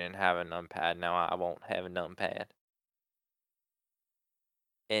forefather didn't have a numpad, now I won't have a numpad.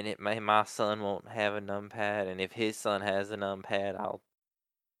 And my son won't have a numpad, and if his son has a numpad, I'll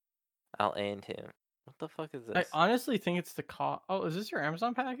end him. What the fuck is this? I honestly think it's the cost. Oh, is this your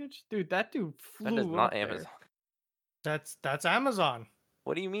Amazon package? Dude, that dude flew That is not up there. Amazon. That's Amazon.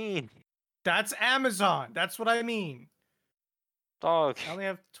 What do you mean? That's Amazon. That's what I mean. Dog. I only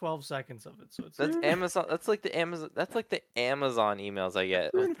have 12 seconds of it, so it's That's Amazon. That's like the Amazon. That's like the Amazon emails I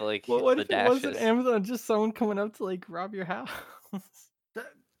get with like Well, what the if it dashes. wasn't Amazon? Just someone coming up to like rob your house.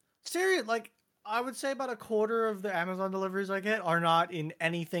 Serious, like I would say about a quarter of the Amazon deliveries I get are not in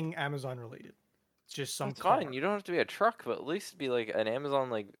anything Amazon related. It's just some That's car. fine. You don't have to be a truck, but at least be like an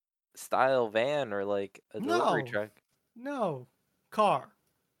Amazon like style van or like a delivery truck. No, car.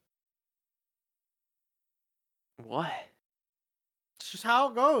 What? It's just how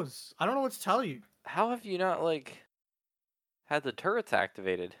it goes. I don't know what to tell you. How have you not like had the turrets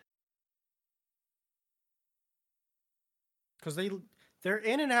activated? Because they're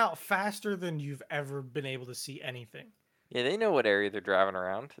in and out faster than you've ever been able to see anything. Yeah, they know what area they're driving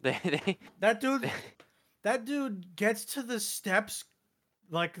around. That dude gets to the steps,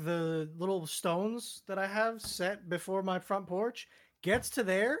 like the little stones that I have set before my front porch, gets to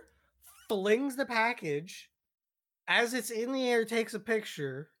there, flings the package as it's in the air, takes a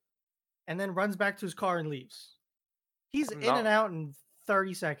picture, and then runs back to his car and leaves. He's I'm in and not- out in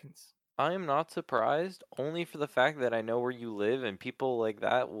 30 seconds. I am not surprised, only for the fact that I know where you live, and people like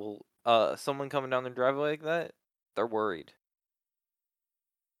that will, someone coming down their driveway like that, they're worried.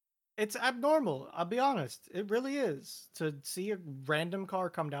 It's abnormal. I'll be honest. It really is to see a random car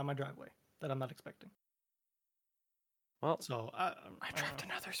come down my driveway that I'm not expecting. Well, So I dropped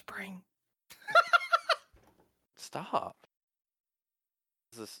another spring. stop.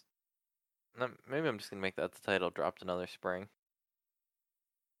 This is, maybe I'm just gonna make that the title. Dropped another spring.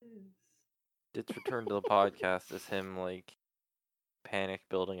 Dit's return to the podcast is him like panic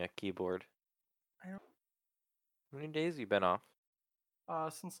building a keyboard. I don't- How many days have you been off?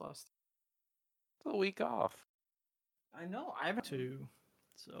 Since last. It's a week off. I know. I haven't. too.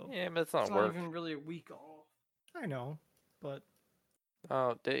 So Yeah, but it's not It's work. not even really a week off. I know, but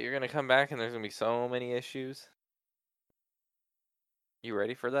Oh, Dit, you're gonna come back and there's gonna be so many issues. You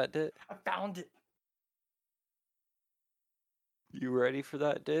ready for that, Dit? I found it. You ready for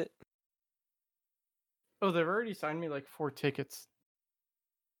that, Dit? Oh, they've already signed me like 4 tickets.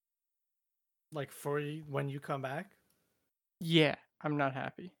 like for when you come back. Yeah, I'm not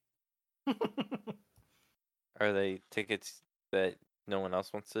happy. Are they tickets that no one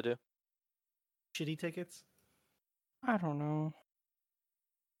else wants to do? Shitty tickets. I don't know.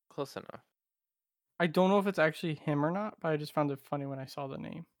 Close enough. I don't know if it's actually him or not, but I just found it funny when I saw the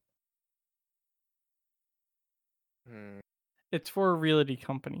name. Hmm. It's for a realty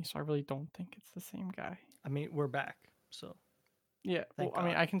company, so I really don't think it's the same guy. I mean, we're back. So Yeah, Thank I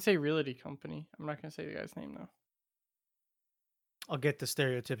mean, God. I can say realty company. I'm not gonna say the guy's name though. I'll get the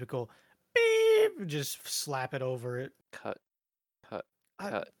stereotypical beep. Just slap it over it. Cut.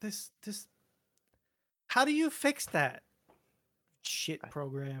 I, this. How do you fix that? Shit I-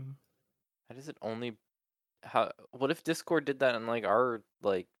 program. How does it only? How? What if Discord did that in like our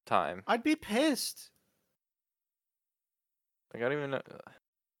like time? I'd be pissed. Like I don't even know.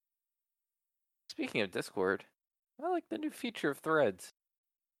 Speaking of Discord, I like the new feature of threads.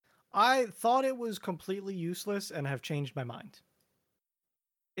 I thought it was completely useless and have changed my mind.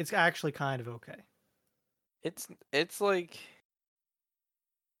 It's actually kind of okay. It's like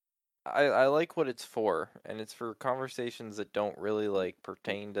I like what it's for, and it's for conversations that don't really like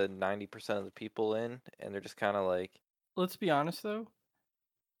pertain to 90% of the people in, and they're just kind of like, Let's be honest though,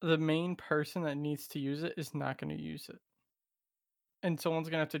 the main person that needs to use it is not going to use it, and someone's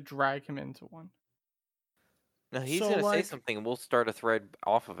gonna have to drag him into one. no, he's So, gonna say like- something, and we'll start a thread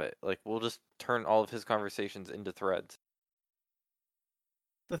off of it. Like we'll just turn all of his conversations into threads.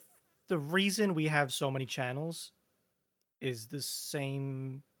 The reason we have so many channels is the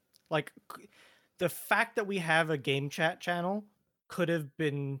same. Like, the fact that we have a game chat channel could have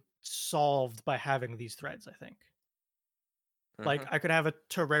been solved by having these threads, I think. Like, Mhm. I could have a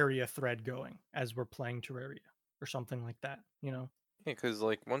Terraria thread going as we're playing Terraria or something like that, you know? Yeah, because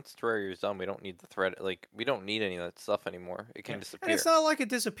like once Terraria is done, we don't need the thread. Like we don't need any of that stuff anymore. It can Yeah. disappear. And it's not like it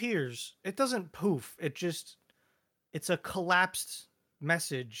disappears. It doesn't poof. It's a collapsed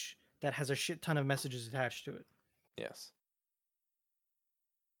message that has a shit ton of messages attached to it. Yes.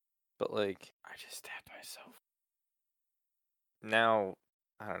 But like I just stabbed myself. now,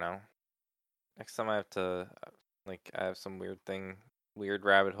 I don't know. Next time I have to, I have some weird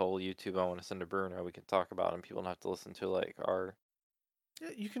rabbit hole YouTube I want to send to Bruno. We can talk about, and people don't have to listen to like our. Yeah,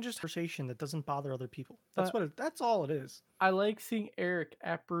 you can just conversation that doesn't bother other people. That's all it is. I like seeing Eric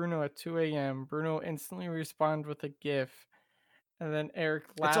at Bruno at 2 a.m. Bruno instantly respond with a GIF, and then Eric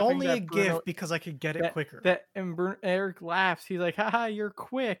It's laughing. only that a Bruno, gift because I could get it quicker. Eric laughs. He's like, "Haha, you're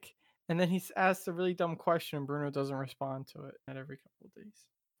quick." And then he asks a really dumb question, and Bruno doesn't respond to it at every couple of days.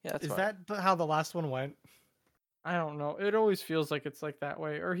 Yeah, that's Is fine. that how the last one went? I don't know. It always feels like it's like that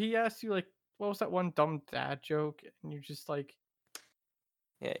way. Or he asks you like, "What was that one dumb dad joke?" And you're just like,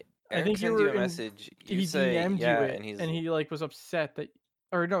 Yeah, I Eric think you sends were you a in- message. You he say DM'd yeah, you it, and he like was upset that,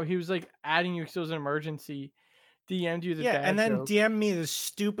 or no, he was like adding you because it was an emergency. DM'd you the Yeah, dad and then joke. DM me the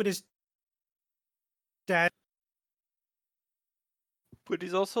stupidest dad. But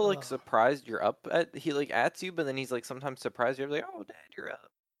he's also like Ugh. surprised you're up at. He like adds you, but then he's like sometimes surprised you're like, oh, Dad, you're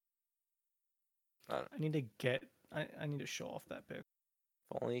up. I need to get. I need to show off that pic.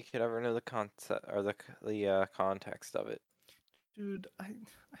 If only you could ever know the concept or the context of it. Dude,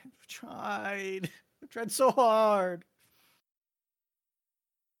 I've tried. I've tried so hard.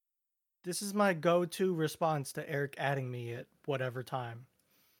 This is my go-to response to Eric adding me at whatever time.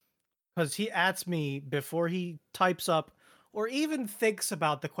 Because he adds me before he types up or even thinks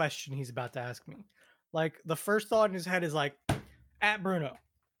about the question he's about to ask me. Like, the first thought in his head is like, at Bruno.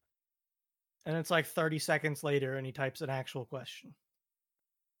 And it's like 30 seconds later, and he types an actual question.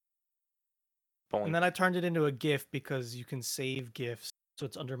 Boink. And then I turned it into a GIF because you can save GIFs, so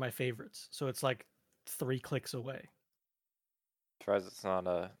it's under my favorites. So it's like 3 clicks away. Surprised it's not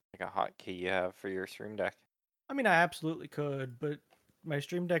a hotkey you have for your Stream Deck. I mean, I absolutely could, but my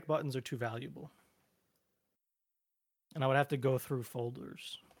Stream Deck buttons are too valuable. And I would have to go through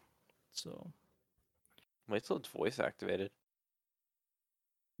folders. So. Wait till it's voice activated.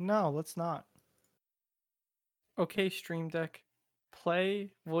 No, let's not. Okay, Stream Deck,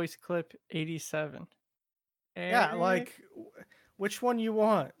 play voice clip 87. Yeah, like, which one you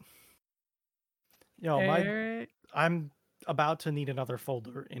want? I'm about to need another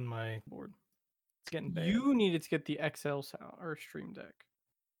folder in my board. It's getting bad. You needed to get the XL sound or Stream Deck.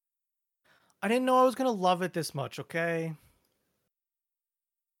 I didn't know I was gonna love it this much. Okay.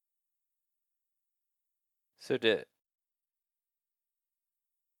 So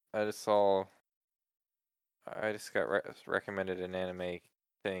I just got recommended an anime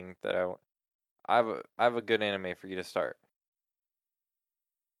thing that I have a good anime for you to start.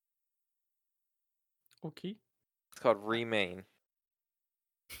 Okay. It's called Remain.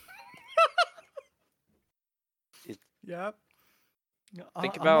 Yep.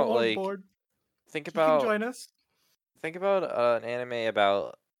 Think about You can join us. Think about an anime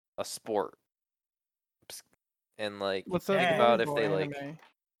about a sport, and like What's think that about if volleyball they anime?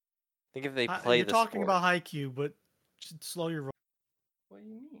 think if they play You're the talking sport. about Haikyuu, but slow your roll. What do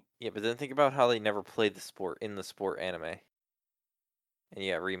you mean? Yeah, but then think about how they never played the sport in the sport anime. And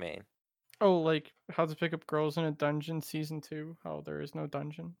yeah, Remain. Oh, like How to Pick Up Girls in a Dungeon season 2. How there is no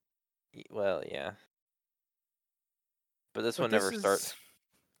dungeon. Well, yeah. But this But one never starts.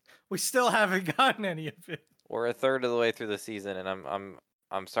 We still haven't gotten any of it. We're a third of the way through the season, and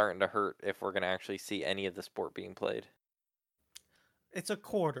I'm starting to hurt if we're gonna actually see any of the sport being played. It's a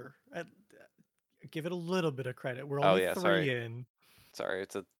quarter. Give it a little bit of credit. We're Oh, only yeah, 3 sorry. in. Sorry,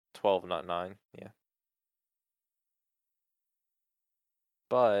 it's a 12, not 9. Yeah.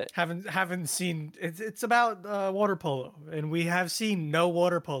 But Haven't seen. It's about water polo, and we have seen no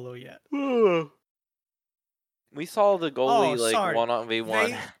water polo yet. we saw the goalie sorry.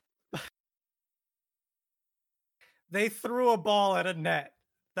 1v1. They threw a ball at a net.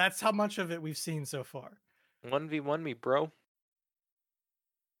 That's how much of it we've seen so far. 1v1 me, bro.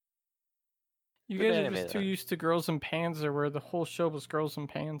 You Good guys are anime, just too then. used to Girls in Panzer, where the whole show was Girls in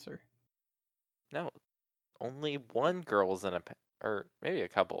Panzer. No, only one girl's in or maybe a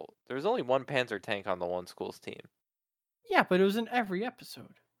couple. There was only one Panzer tank on the one school's team. Yeah, but it was in every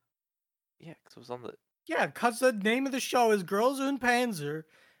episode. Yeah, because it was on the. Yeah, because the name of the show is Girls in Panzer,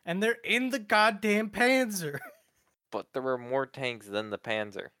 and they're in the goddamn Panzer. But there were more tanks than the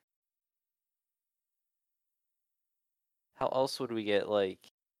Panzer. How else would we get I'm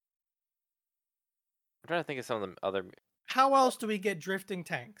trying to think of some of the other. How else do we get drifting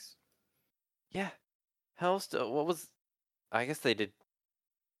tanks? Yeah. How else? What was? I guess they did.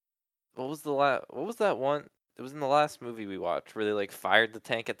 What was What was that one? It was in the last movie we watched where they fired the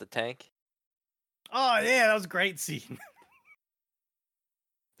tank at the tank. Oh yeah, that was a great scene.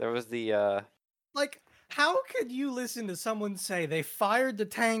 There was the how could you listen to someone say they fired the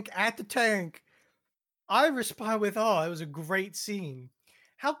tank at the tank? I respond with, "Oh, it was a great scene."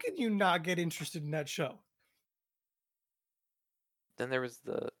 How can you not get interested in that show? Then there was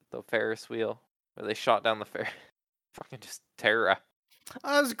the Ferris wheel where they shot down the fair. Fucking just terror.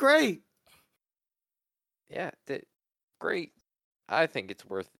 That was great. Yeah, great. I think it's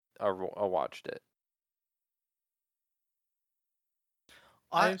worth a watched it.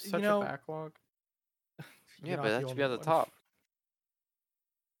 I have such a backlog. Yeah, but that should be at the top.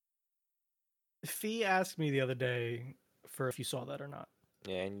 Fee asked me the other day for if you saw that or not.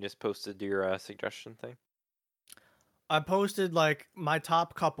 Yeah, and you just posted your suggestion thing. I posted my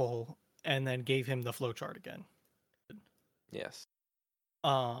top couple and then gave him the flowchart again. Yes.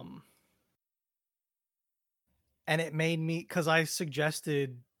 And it made me, because I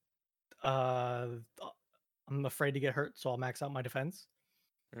suggested I'm afraid to get hurt, so I'll max out my defense.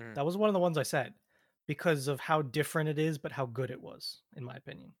 That was one of the ones I said because of how different it is, but how good it was, in my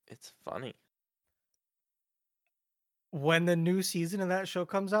opinion. It's funny. When the new season of that show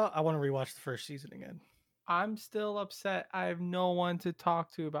comes out, I want to rewatch the first season again. I'm still upset. I have no one to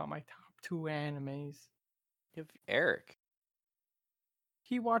talk to about my top 2 animes. You have Eric.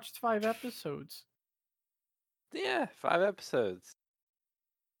 He watched 5 episodes. Yeah, 5 episodes.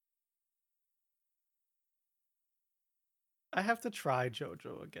 I have to try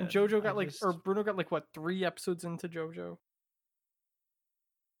JoJo again. And JoJo got or Bruno got what, 3 episodes into JoJo?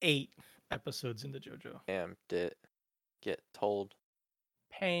 8 episodes into JoJo. Damn, did get told.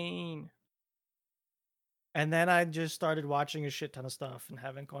 Pain. And then I just started watching a shit ton of stuff and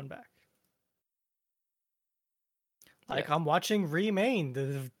haven't gone back. Like Yeah. I'm watching Remain,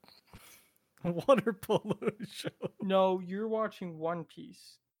 the water polo show. No, you're watching One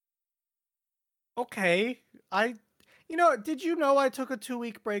Piece. Okay, did you know I took a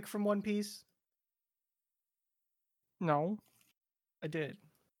 2-week break from One Piece? No. I did.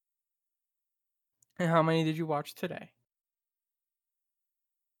 And how many did you watch today?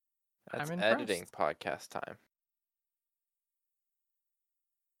 That's I'm editing impressed. podcast time.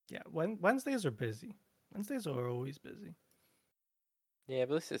 Yeah, Wednesdays are busy. Wednesdays are always busy. Yeah,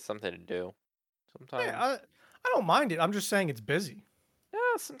 but at least it's something to do. Sometimes. Yeah, I don't mind it. I'm just saying it's busy. Yeah,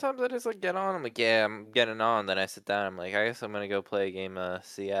 sometimes I just like get on. I'm like, yeah, I'm getting on. Then I sit down. I'm like, I guess I'm gonna go play a game of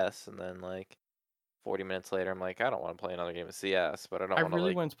CS. And then like 40 minutes later, I'm like, I don't want to play another game of CS, but I don't I want to really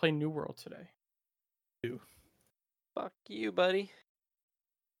like. wanted to play New World today. Fuck you, buddy.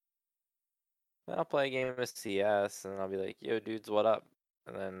 Then I'll play a game of CS, and I'll be like, yo, dudes, what up?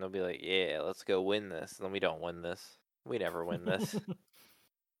 And then they'll be like, yeah, let's go win this. And then we don't win this. We never win this.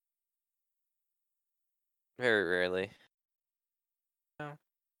 Very rarely. No.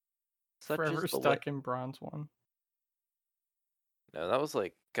 Such Forever is the way. stuck in Bronze 1. No, that was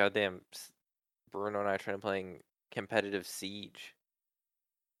like goddamn Bruno and I trying playing competitive Siege.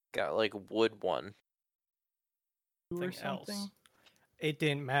 Got like wood one. Or Something something. else. It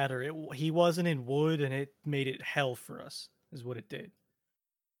didn't matter. He wasn't in wood, and it made it hell for us. Is what it did.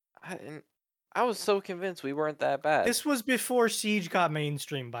 I was so convinced we weren't that bad. This was before Siege got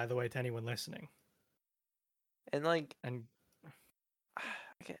mainstream, by the way, to anyone listening. And like, And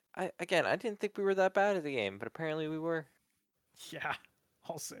I didn't think we were that bad at the game, but apparently we were. yeah,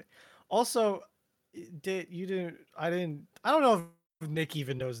 I'll say. Also, I don't know if Nick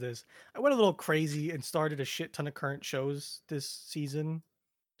even knows this. I went a little crazy and started a shit ton of current shows this season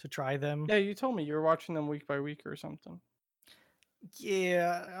to try them. Yeah, you told me you were watching them week by week or something.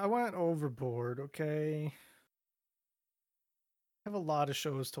 Yeah, I went overboard, okay? I have a lot of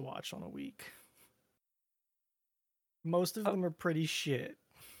shows to watch on a week. Most of them are pretty shit.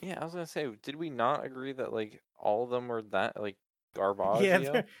 Yeah, I was gonna say, did we not agree that like all of them were that like garbage?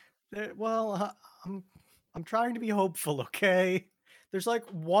 Yeah, well, I'm trying to be hopeful, okay? There's like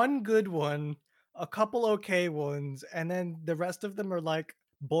one good one, a couple okay ones, and then the rest of them are like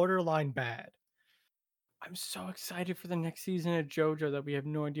borderline bad. I'm so excited for the next season of JoJo that we have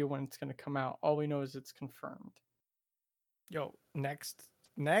no idea when it's going to come out. All we know is it's confirmed. Yo, next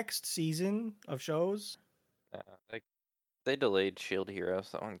season of shows. Like they delayed Shield Hero,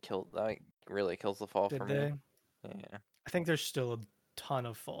 so that really kills the fall Did for they? me. Yeah. I think there's still a ton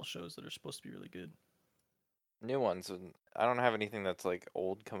of fall shows that are supposed to be really good. New ones. I don't have anything that's like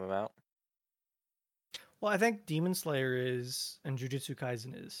old coming out. Well, I think Demon Slayer is and Jujutsu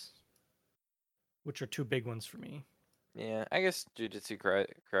Kaisen is, which are two big ones for me. Yeah, I guess Jujutsu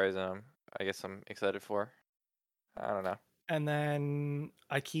Kaisen. I guess I'm excited for. I don't know. And then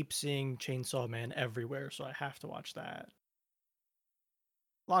I keep seeing Chainsaw Man everywhere, so I have to watch that.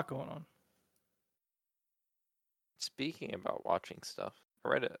 A lot going on. Speaking about watching stuff, I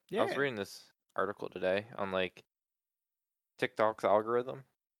read it. I was Yeah. reading this article today on like TikTok's algorithm,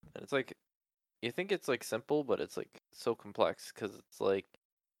 and it's like you think it's like simple, but it's like so complex because it's like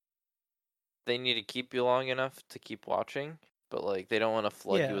they need to keep you long enough to keep watching, but like they don't want to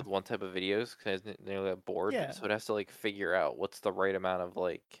flood Yeah. you with one type of videos because they get bored. Yeah. So it has to like figure out what's the right amount of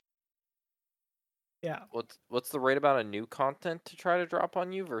like Yeah. what's the right amount of new content to try to drop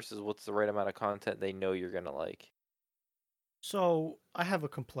on you versus what's the right amount of content they know you're gonna like. So I have a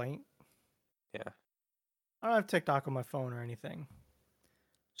complaint. Yeah. I don't have TikTok on my phone or anything.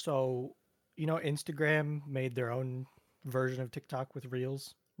 So, Instagram made their own version of TikTok with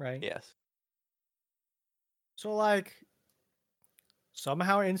Reels, right? Yes. So, like,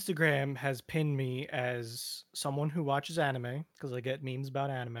 somehow Instagram has pinned me as someone who watches anime because I get memes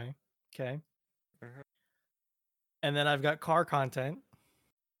about anime. Okay. Mhm. And then I've got car content.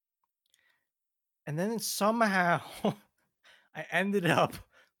 And then somehow I ended up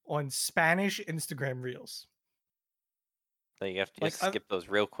on Spanish Instagram Reels. Like you have to Like, skip those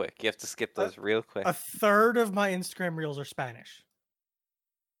real quick. You have to skip those real quick. A third of my Instagram Reels are Spanish.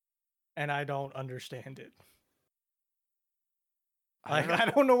 And I don't understand it.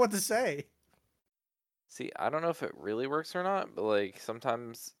 I don't know what to say. See, I don't know if it really works or not, but like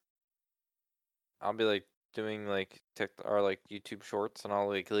sometimes I'll be like doing like TikTok or like YouTube shorts and I'll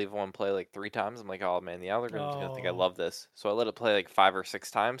like leave one play like 3 times. I'm like, oh man, the algorithm's gonna think I Oh. love this. So I let it play like 5 or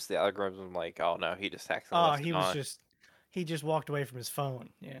 6 times. The algorithm's like, oh no, he just accidentally Oh, left he it was on. just He just walked away from his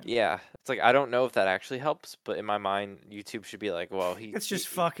phone. Yeah. Yeah, it's like I don't know if that actually helps, but in my mind, YouTube should be like, well, It's just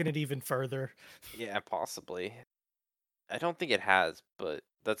fucking it even further. yeah, possibly. I don't think it has, but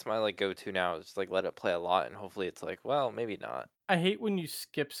that's my like go-to now. Is like let it play a lot, and hopefully it's like, well, maybe not. I hate when you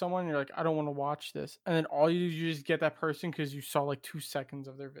skip someone. You're like, I don't want to watch this, and then all you just get that person because you saw like 2 seconds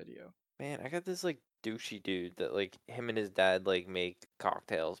of their video. Man, I got this like douchey dude that like him and his dad like make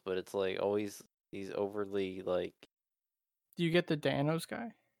cocktails, but it's like always these overly like Do you get the Danos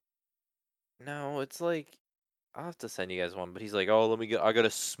guy? no, it's like I'll have to send you guys one, but he's like, oh, I gotta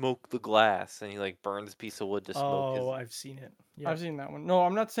smoke the glass, and he like burns a piece of wood to smoke his. Oh, I've seen it. Yeah. I've seen that one. No,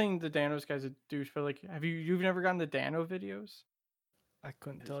 I'm not saying the Danos guy's a douche, but like, you've never gotten the Dano videos? I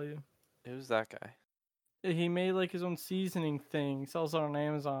couldn't tell you. Who's that guy? He made like his own seasoning thing, sells it on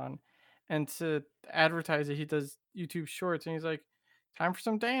Amazon, and to advertise it, he does YouTube Shorts, and he's like, "Time for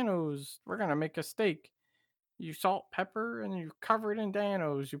some Danos. We're gonna make a steak. You salt, pepper, and you cover it in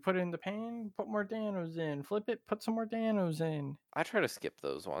Danos. You put it in the pan, put more Danos in, flip it, put some more Danos in." I try to skip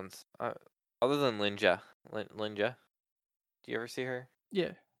those ones. Other than Linja, Linja. Do you ever see her?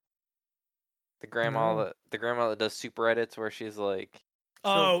 Yeah. No. The grandma that does super edits where she's like,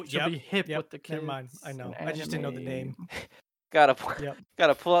 She'll be hip Yep. with the kids. Never mind. I know. and I just didn't know the anime. name. gotta Yep.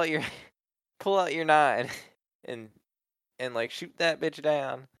 gotta pull out your pull out your 9 and like shoot that bitch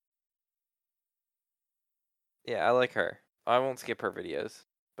down. Yeah, I like her. I won't skip her videos,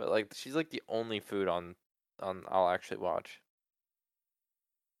 but like she's like the only food on I'll actually watch.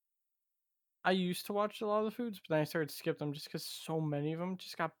 I used to watch a lot of the foods, but then I started to skip them just because so many of them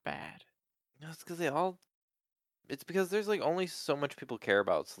just got bad. No, it's because they all. It's because there's like only so much people care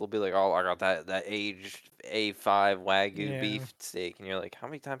about, so they'll be like, "Oh, I got that aged A5 Wagyu Yeah. beef steak," and you're like, "How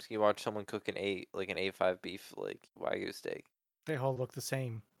many times can you watch someone cook an A5 beef like Wagyu steak?" They all look the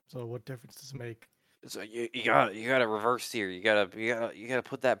same. So what difference does it make? So you gotta reverse sear. You gotta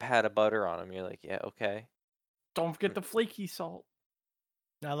put that pat of butter on them. You're like, yeah, okay. Don't forget the flaky salt.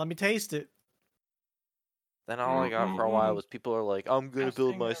 Now let me taste it. Then all I got for a while was people are like, I'm gonna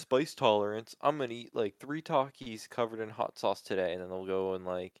build Testing my them. spice tolerance. I'm gonna eat like 3 Takis covered in hot sauce today, and then they'll go and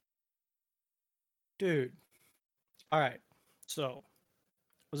like, Dude. All right. So,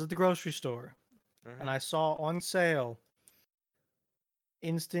 was at the grocery store mhm. and I saw on sale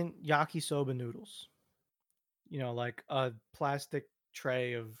instant yakisoba noodles. You know, like a plastic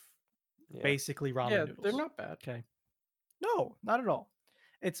tray of Yeah. basically ramen Yeah, noodles. they're not bad. Okay. No, not at all.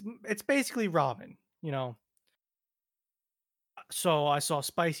 It's basically ramen, you know. So I saw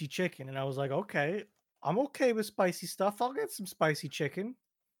spicy chicken and I was like, okay, I'm okay with spicy stuff. I'll get some spicy chicken.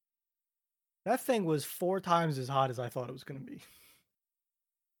 That thing was 4 times as hot as I thought it was going to be.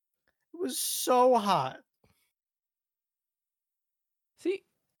 It was so hot. See,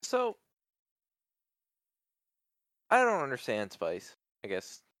 so I don't understand spice, I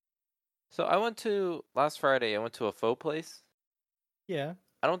guess. So I went to last Friday. I went to a pho place. Yeah.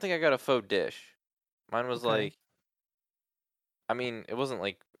 I don't think I got a faux dish. Mine was Okay. like, I mean, it wasn't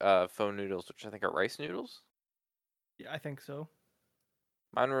like pho noodles, which I think are rice noodles. Yeah, I think so.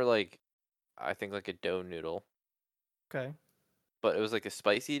 Mine were like, I think like a dough noodle, Okay. but it was like a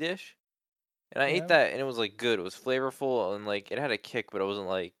spicy dish. And I Yeah. ate that, and it was like good. It was flavorful, and like it had a kick, but it wasn't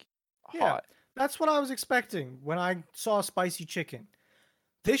like Yeah. hot. That's what I was expecting when I saw spicy chicken.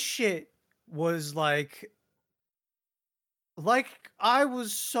 This shit was like I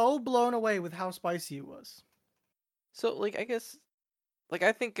was so blown away with how spicy it was. So like I guess, like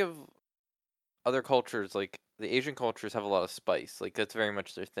I think of other cultures, like the Asian cultures have a lot of spice. Like that's very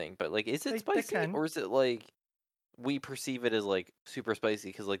much their thing. But like, is it They spicy, can. or is it like we perceive it as like super spicy?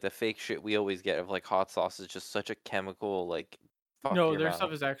 Because like the fake shit we always get of like hot sauce is just such a chemical like. Fuck No, your their mouth.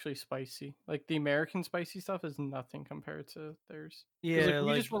 stuff is actually spicy. Like the American spicy stuff is nothing compared to theirs. 'Cause, Yeah, like we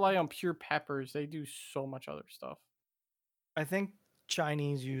like just rely on pure peppers. They do so much other stuff. I think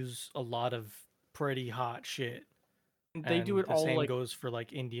Chinese use a lot of pretty hot shit. They do and it the all same like goes for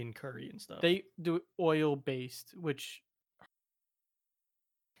like Indian curry and stuff. they do it oil based, which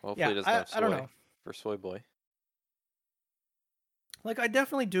Hopefully yeah, it doesn't have soy I don't know. for soy boy. Like I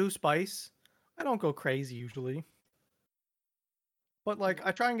definitely do spice. I don't go crazy usually. But like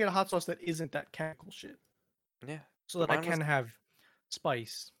I try and get a hot sauce that isn't that chemical shit. Yeah. So But that I mine was- can have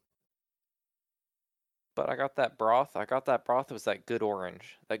spice. But I got that broth. It was that good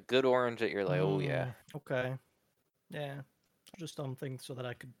orange. That good orange that you're like, oh yeah. Okay. Yeah. Just something so that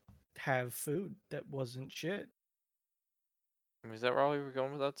I could have food that wasn't shit. Was that where we were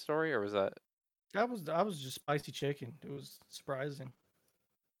going with that story, or was that? I was just spicy chicken. It was surprising.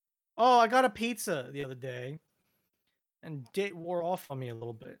 Oh, I got a pizza the other day, and it wore off on me a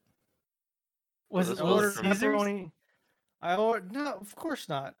little bit. was this it was Little from- Caesars? pepperoni. No, of course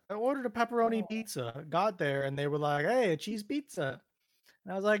not. I ordered a pepperoni pizza. Got there and they were like, "Hey, a cheese pizza."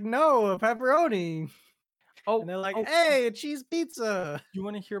 And I was like, "No, a pepperoni." Oh, And they're like, oh, "Hey, a cheese pizza." you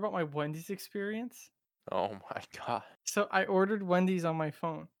want to hear about my Wendy's experience? Oh my god. So I ordered Wendy's on my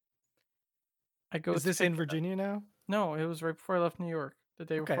phone. I go Is to this pick in it up. Virginia now? No, it was right before I left New York. The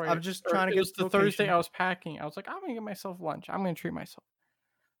day Okay, before I'm just or trying to it get was the the Thursday location. I was packing. I was like, I'm gonna get myself lunch. I'm gonna treat myself.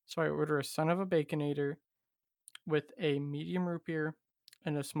 So I order a son of a baconator with a medium root beer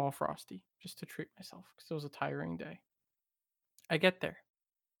and a small frosty just to treat myself because it was a tiring day. I get there.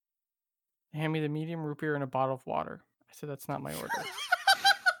 They hand me the medium root beer and a bottle of water. I said, that's not my order.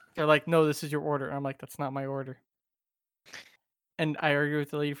 They're like, no, this is your order. And I'm like, that's not my order. And I argue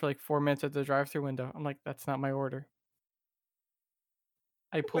with the lady for like 4 minutes at the drive-thru window. I'm like, that's not my order.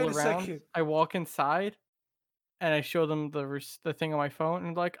 I pull Wait a around. second. I walk inside, and I show them the thing on my phone,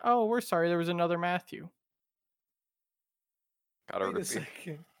 and they're like, "Oh, we're sorry, there was another Matthew." Got a Wait a root beer.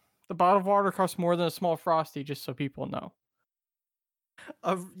 second. The bottle of water costs more than a small frosty, just so people know.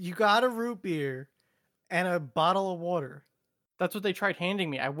 You got a root beer and a bottle of water, That's what they tried handing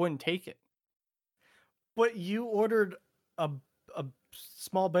me. I wouldn't take it. but you ordered a a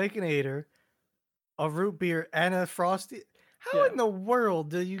small baconator, a root beer, and a frosty. How Yeah. in the world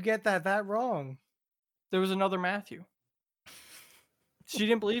did you get that wrong? There was another Matthew. She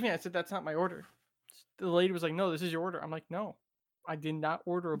didn't believe me. I said, "That's not my order." The lady was like, "No, this is your order." I'm like, "No, I did not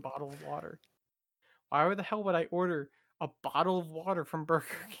order a bottle of water. Why the hell would I order a bottle of water from Burger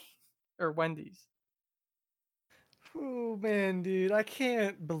King or Wendy's?" Oh man, dude, I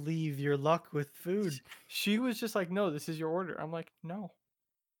can't believe your luck with food. She was just like, "No, this is your order." I'm like, "No."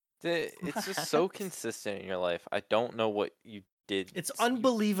 It's just so consistent in your life. I don't know what you did. It's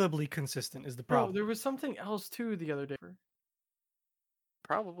unbelievably consistent is the Bro, problem. there was something else too the other day.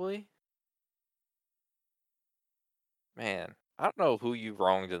 Probably. Man, I don't know who you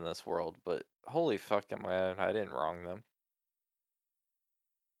wronged in this world, but holy fucking man, I didn't wrong them.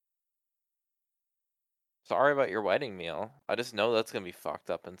 Sorry about your wedding meal. I just know that's gonna be fucked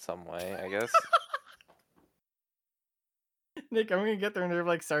up in some way, I guess. Nick, I'm gonna get there and they're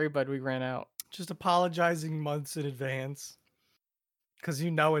like, "Sorry, bud, we ran out." Just apologizing months in advance because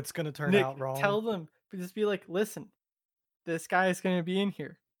you know it's gonna turn Nick, out wrong. tell them, just be like, "Listen, this guy is gonna be in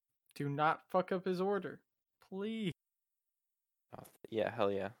here. Do not fuck up his order, please." Oh, yeah,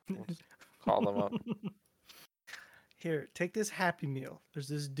 hell yeah. We'll just call them up. Here, take this Happy Meal. There's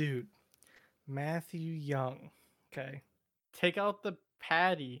this dude, Matthew Young. Okay. Take out the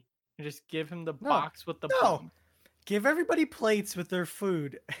patty and just give him the No, box with the no. bun. Give everybody plates with their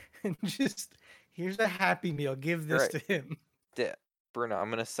food and just here's a Happy Meal. Give this Right. to him. Bruno, I'm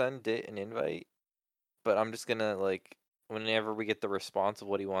gonna send Dit an invite, but I'm just gonna like whenever we get the response of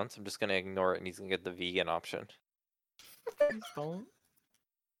what he wants, I'm just gonna ignore it and he's gonna get the vegan option. Please don't.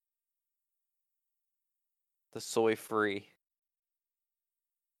 The soy free.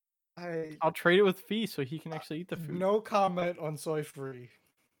 I'll trade it with Fee so he can actually eat the food. No comment on soy free.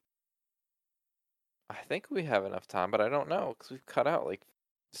 I think we have enough time, but I don't know because we've cut out like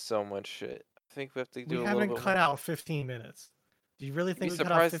so much shit. I think we have to do We a little haven't bit cut more. out 15 minutes. Do you really be think we cut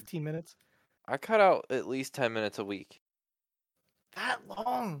out surprised- 15 minutes? I cut out at least 10 minutes a week. That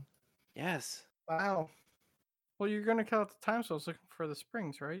long? Yes. Wow. Well, you're gonna cut out the time, so I was looking for the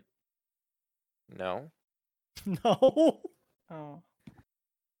springs, right? No. No. Oh,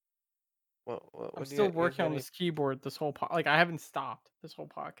 What I'm do still you working on any- this keyboard. This whole like I haven't stopped this whole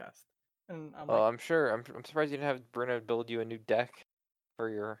podcast, and I'm Oh, like, I'm sure. I'm surprised you didn't have Bruno build you a new deck for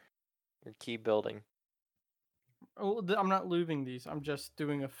your key building. oh, I'm not lubing these. I'm just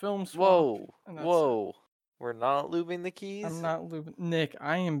doing a film swap. Whoa. and that's it. Whoa. We're not lubing the keys? I'm not lubing. Nick,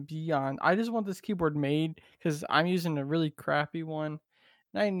 I am beyond. I just want this keyboard made because I'm using a really crappy one,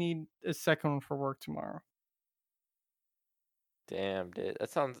 and I need a second one for work tomorrow. Damn, dude.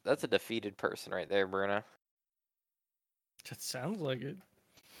 That's a defeated person right there, Bruno. That sounds like it.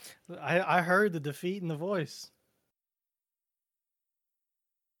 I heard the defeat in the voice.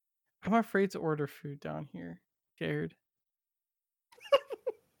 I'm afraid to order food down here. Scared.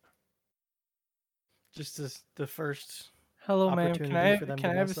 Just the first. Hello, ma'am. Can Opportunity I for them can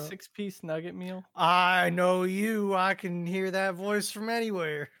to I have a mess up. 6-piece nugget meal? I know you. I can hear that voice from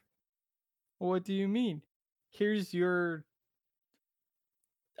anywhere. What do you mean? Here's your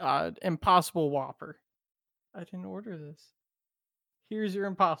Impossible Whopper. I didn't order this. Here's your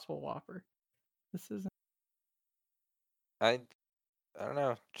Impossible Whopper. This isn't. I don't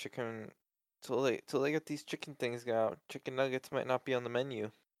know. Chicken till they get these chicken things out. Chicken nuggets might not be on the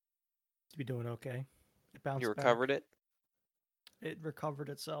menu. To be doing okay. It bounced You back. recovered it? It recovered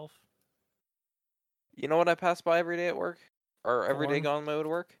itself. You know what I pass by every day at work? our everyday Corn. gone mode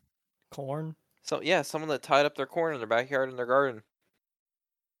work? Corn. So yeah, someone that tied up their corn in their backyard in their garden.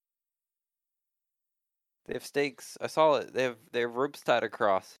 They have stakes. I saw it. They have ropes tied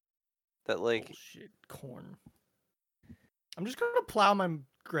across. That like Bullshit. Corn. I'm just gonna plow my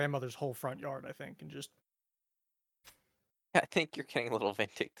grandmother's whole front yard, I think, and just. I think you're getting a little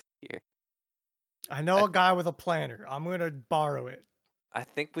vindictive here. I know a guy with a planter. I'm gonna borrow it. I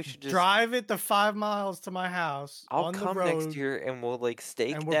think we should just drive it the 5 miles to my house I'll on the come road, next year and we'll like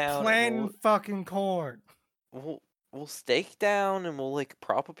stake and we're down planting and fucking corn. we'll stake down and we'll like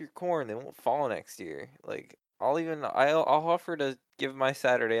prop up your corn. They won't fall next year. Like I'll offer to give my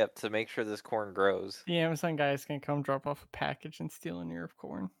Saturday up to make sure this corn grows. The Amazon guy is gonna come drop off a package and steal an ear of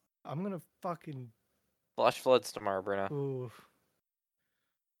corn. I'm gonna fucking. Flash floods tomorrow, Bruno. Ooh.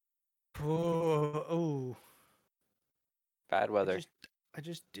 Ooh. Bad weather. I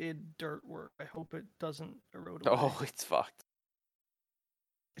just did dirt work. I hope it doesn't erode away. Oh, it's fucked.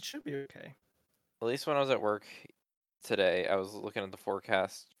 It should be okay. At least when I was at work today, I was looking at the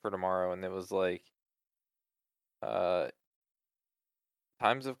forecast for tomorrow, and it was like, times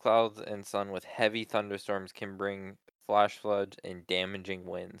of clouds and sun with heavy thunderstorms can bring flash floods and damaging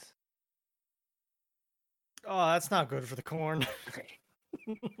winds. Oh, that's not good for the corn.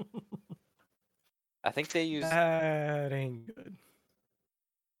 I think they use, That ain't good.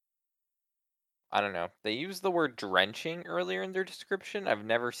 I don't know, they used the word drenching earlier in their description. I've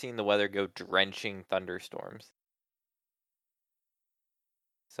never seen the weather go drenching thunderstorms.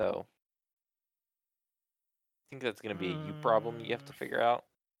 So, I think that's going to be a you problem you have to figure out.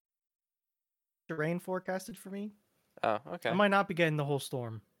 The rain forecasted for me. Oh, okay. I might not be getting the whole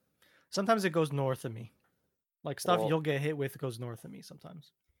storm. Sometimes it goes north of me. Like stuff Well- you'll get hit with goes north of me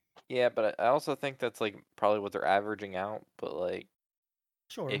sometimes. Yeah, but I also think that's like probably what they're averaging out. But like,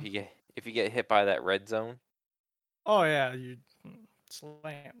 Sure. if you get hit by that red zone Oh yeah, you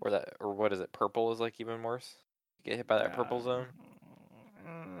slam. or what is it? Purple is like even worse. You get hit by that purple zone.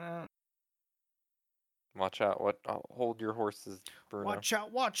 Watch out! Hold your horses, Bruno. Watch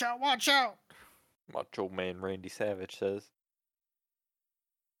out! Watch out! Watch out! Macho Man Randy Savage says.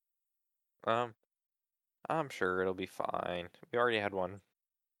 I'm sure it'll be fine. We already had one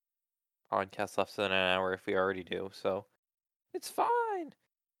podcast less than an hour if we already do, so it's fine.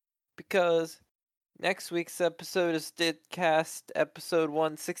 Because next week's episode is Ditcast episode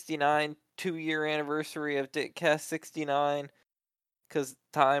 169, 2-year anniversary of Ditcast 69. Because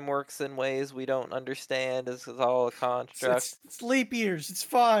time works in ways we don't understand. This is all a construct. It's leap years. It's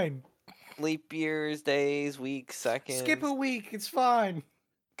fine. Leap years, days, weeks, seconds. Skip a week. It's fine.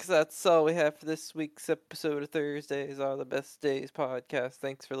 Because that's all we have for this week's episode of Thursdays Are the Best Days podcast.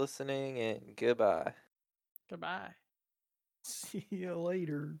 Thanks for listening and goodbye. Goodbye. See you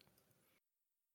later.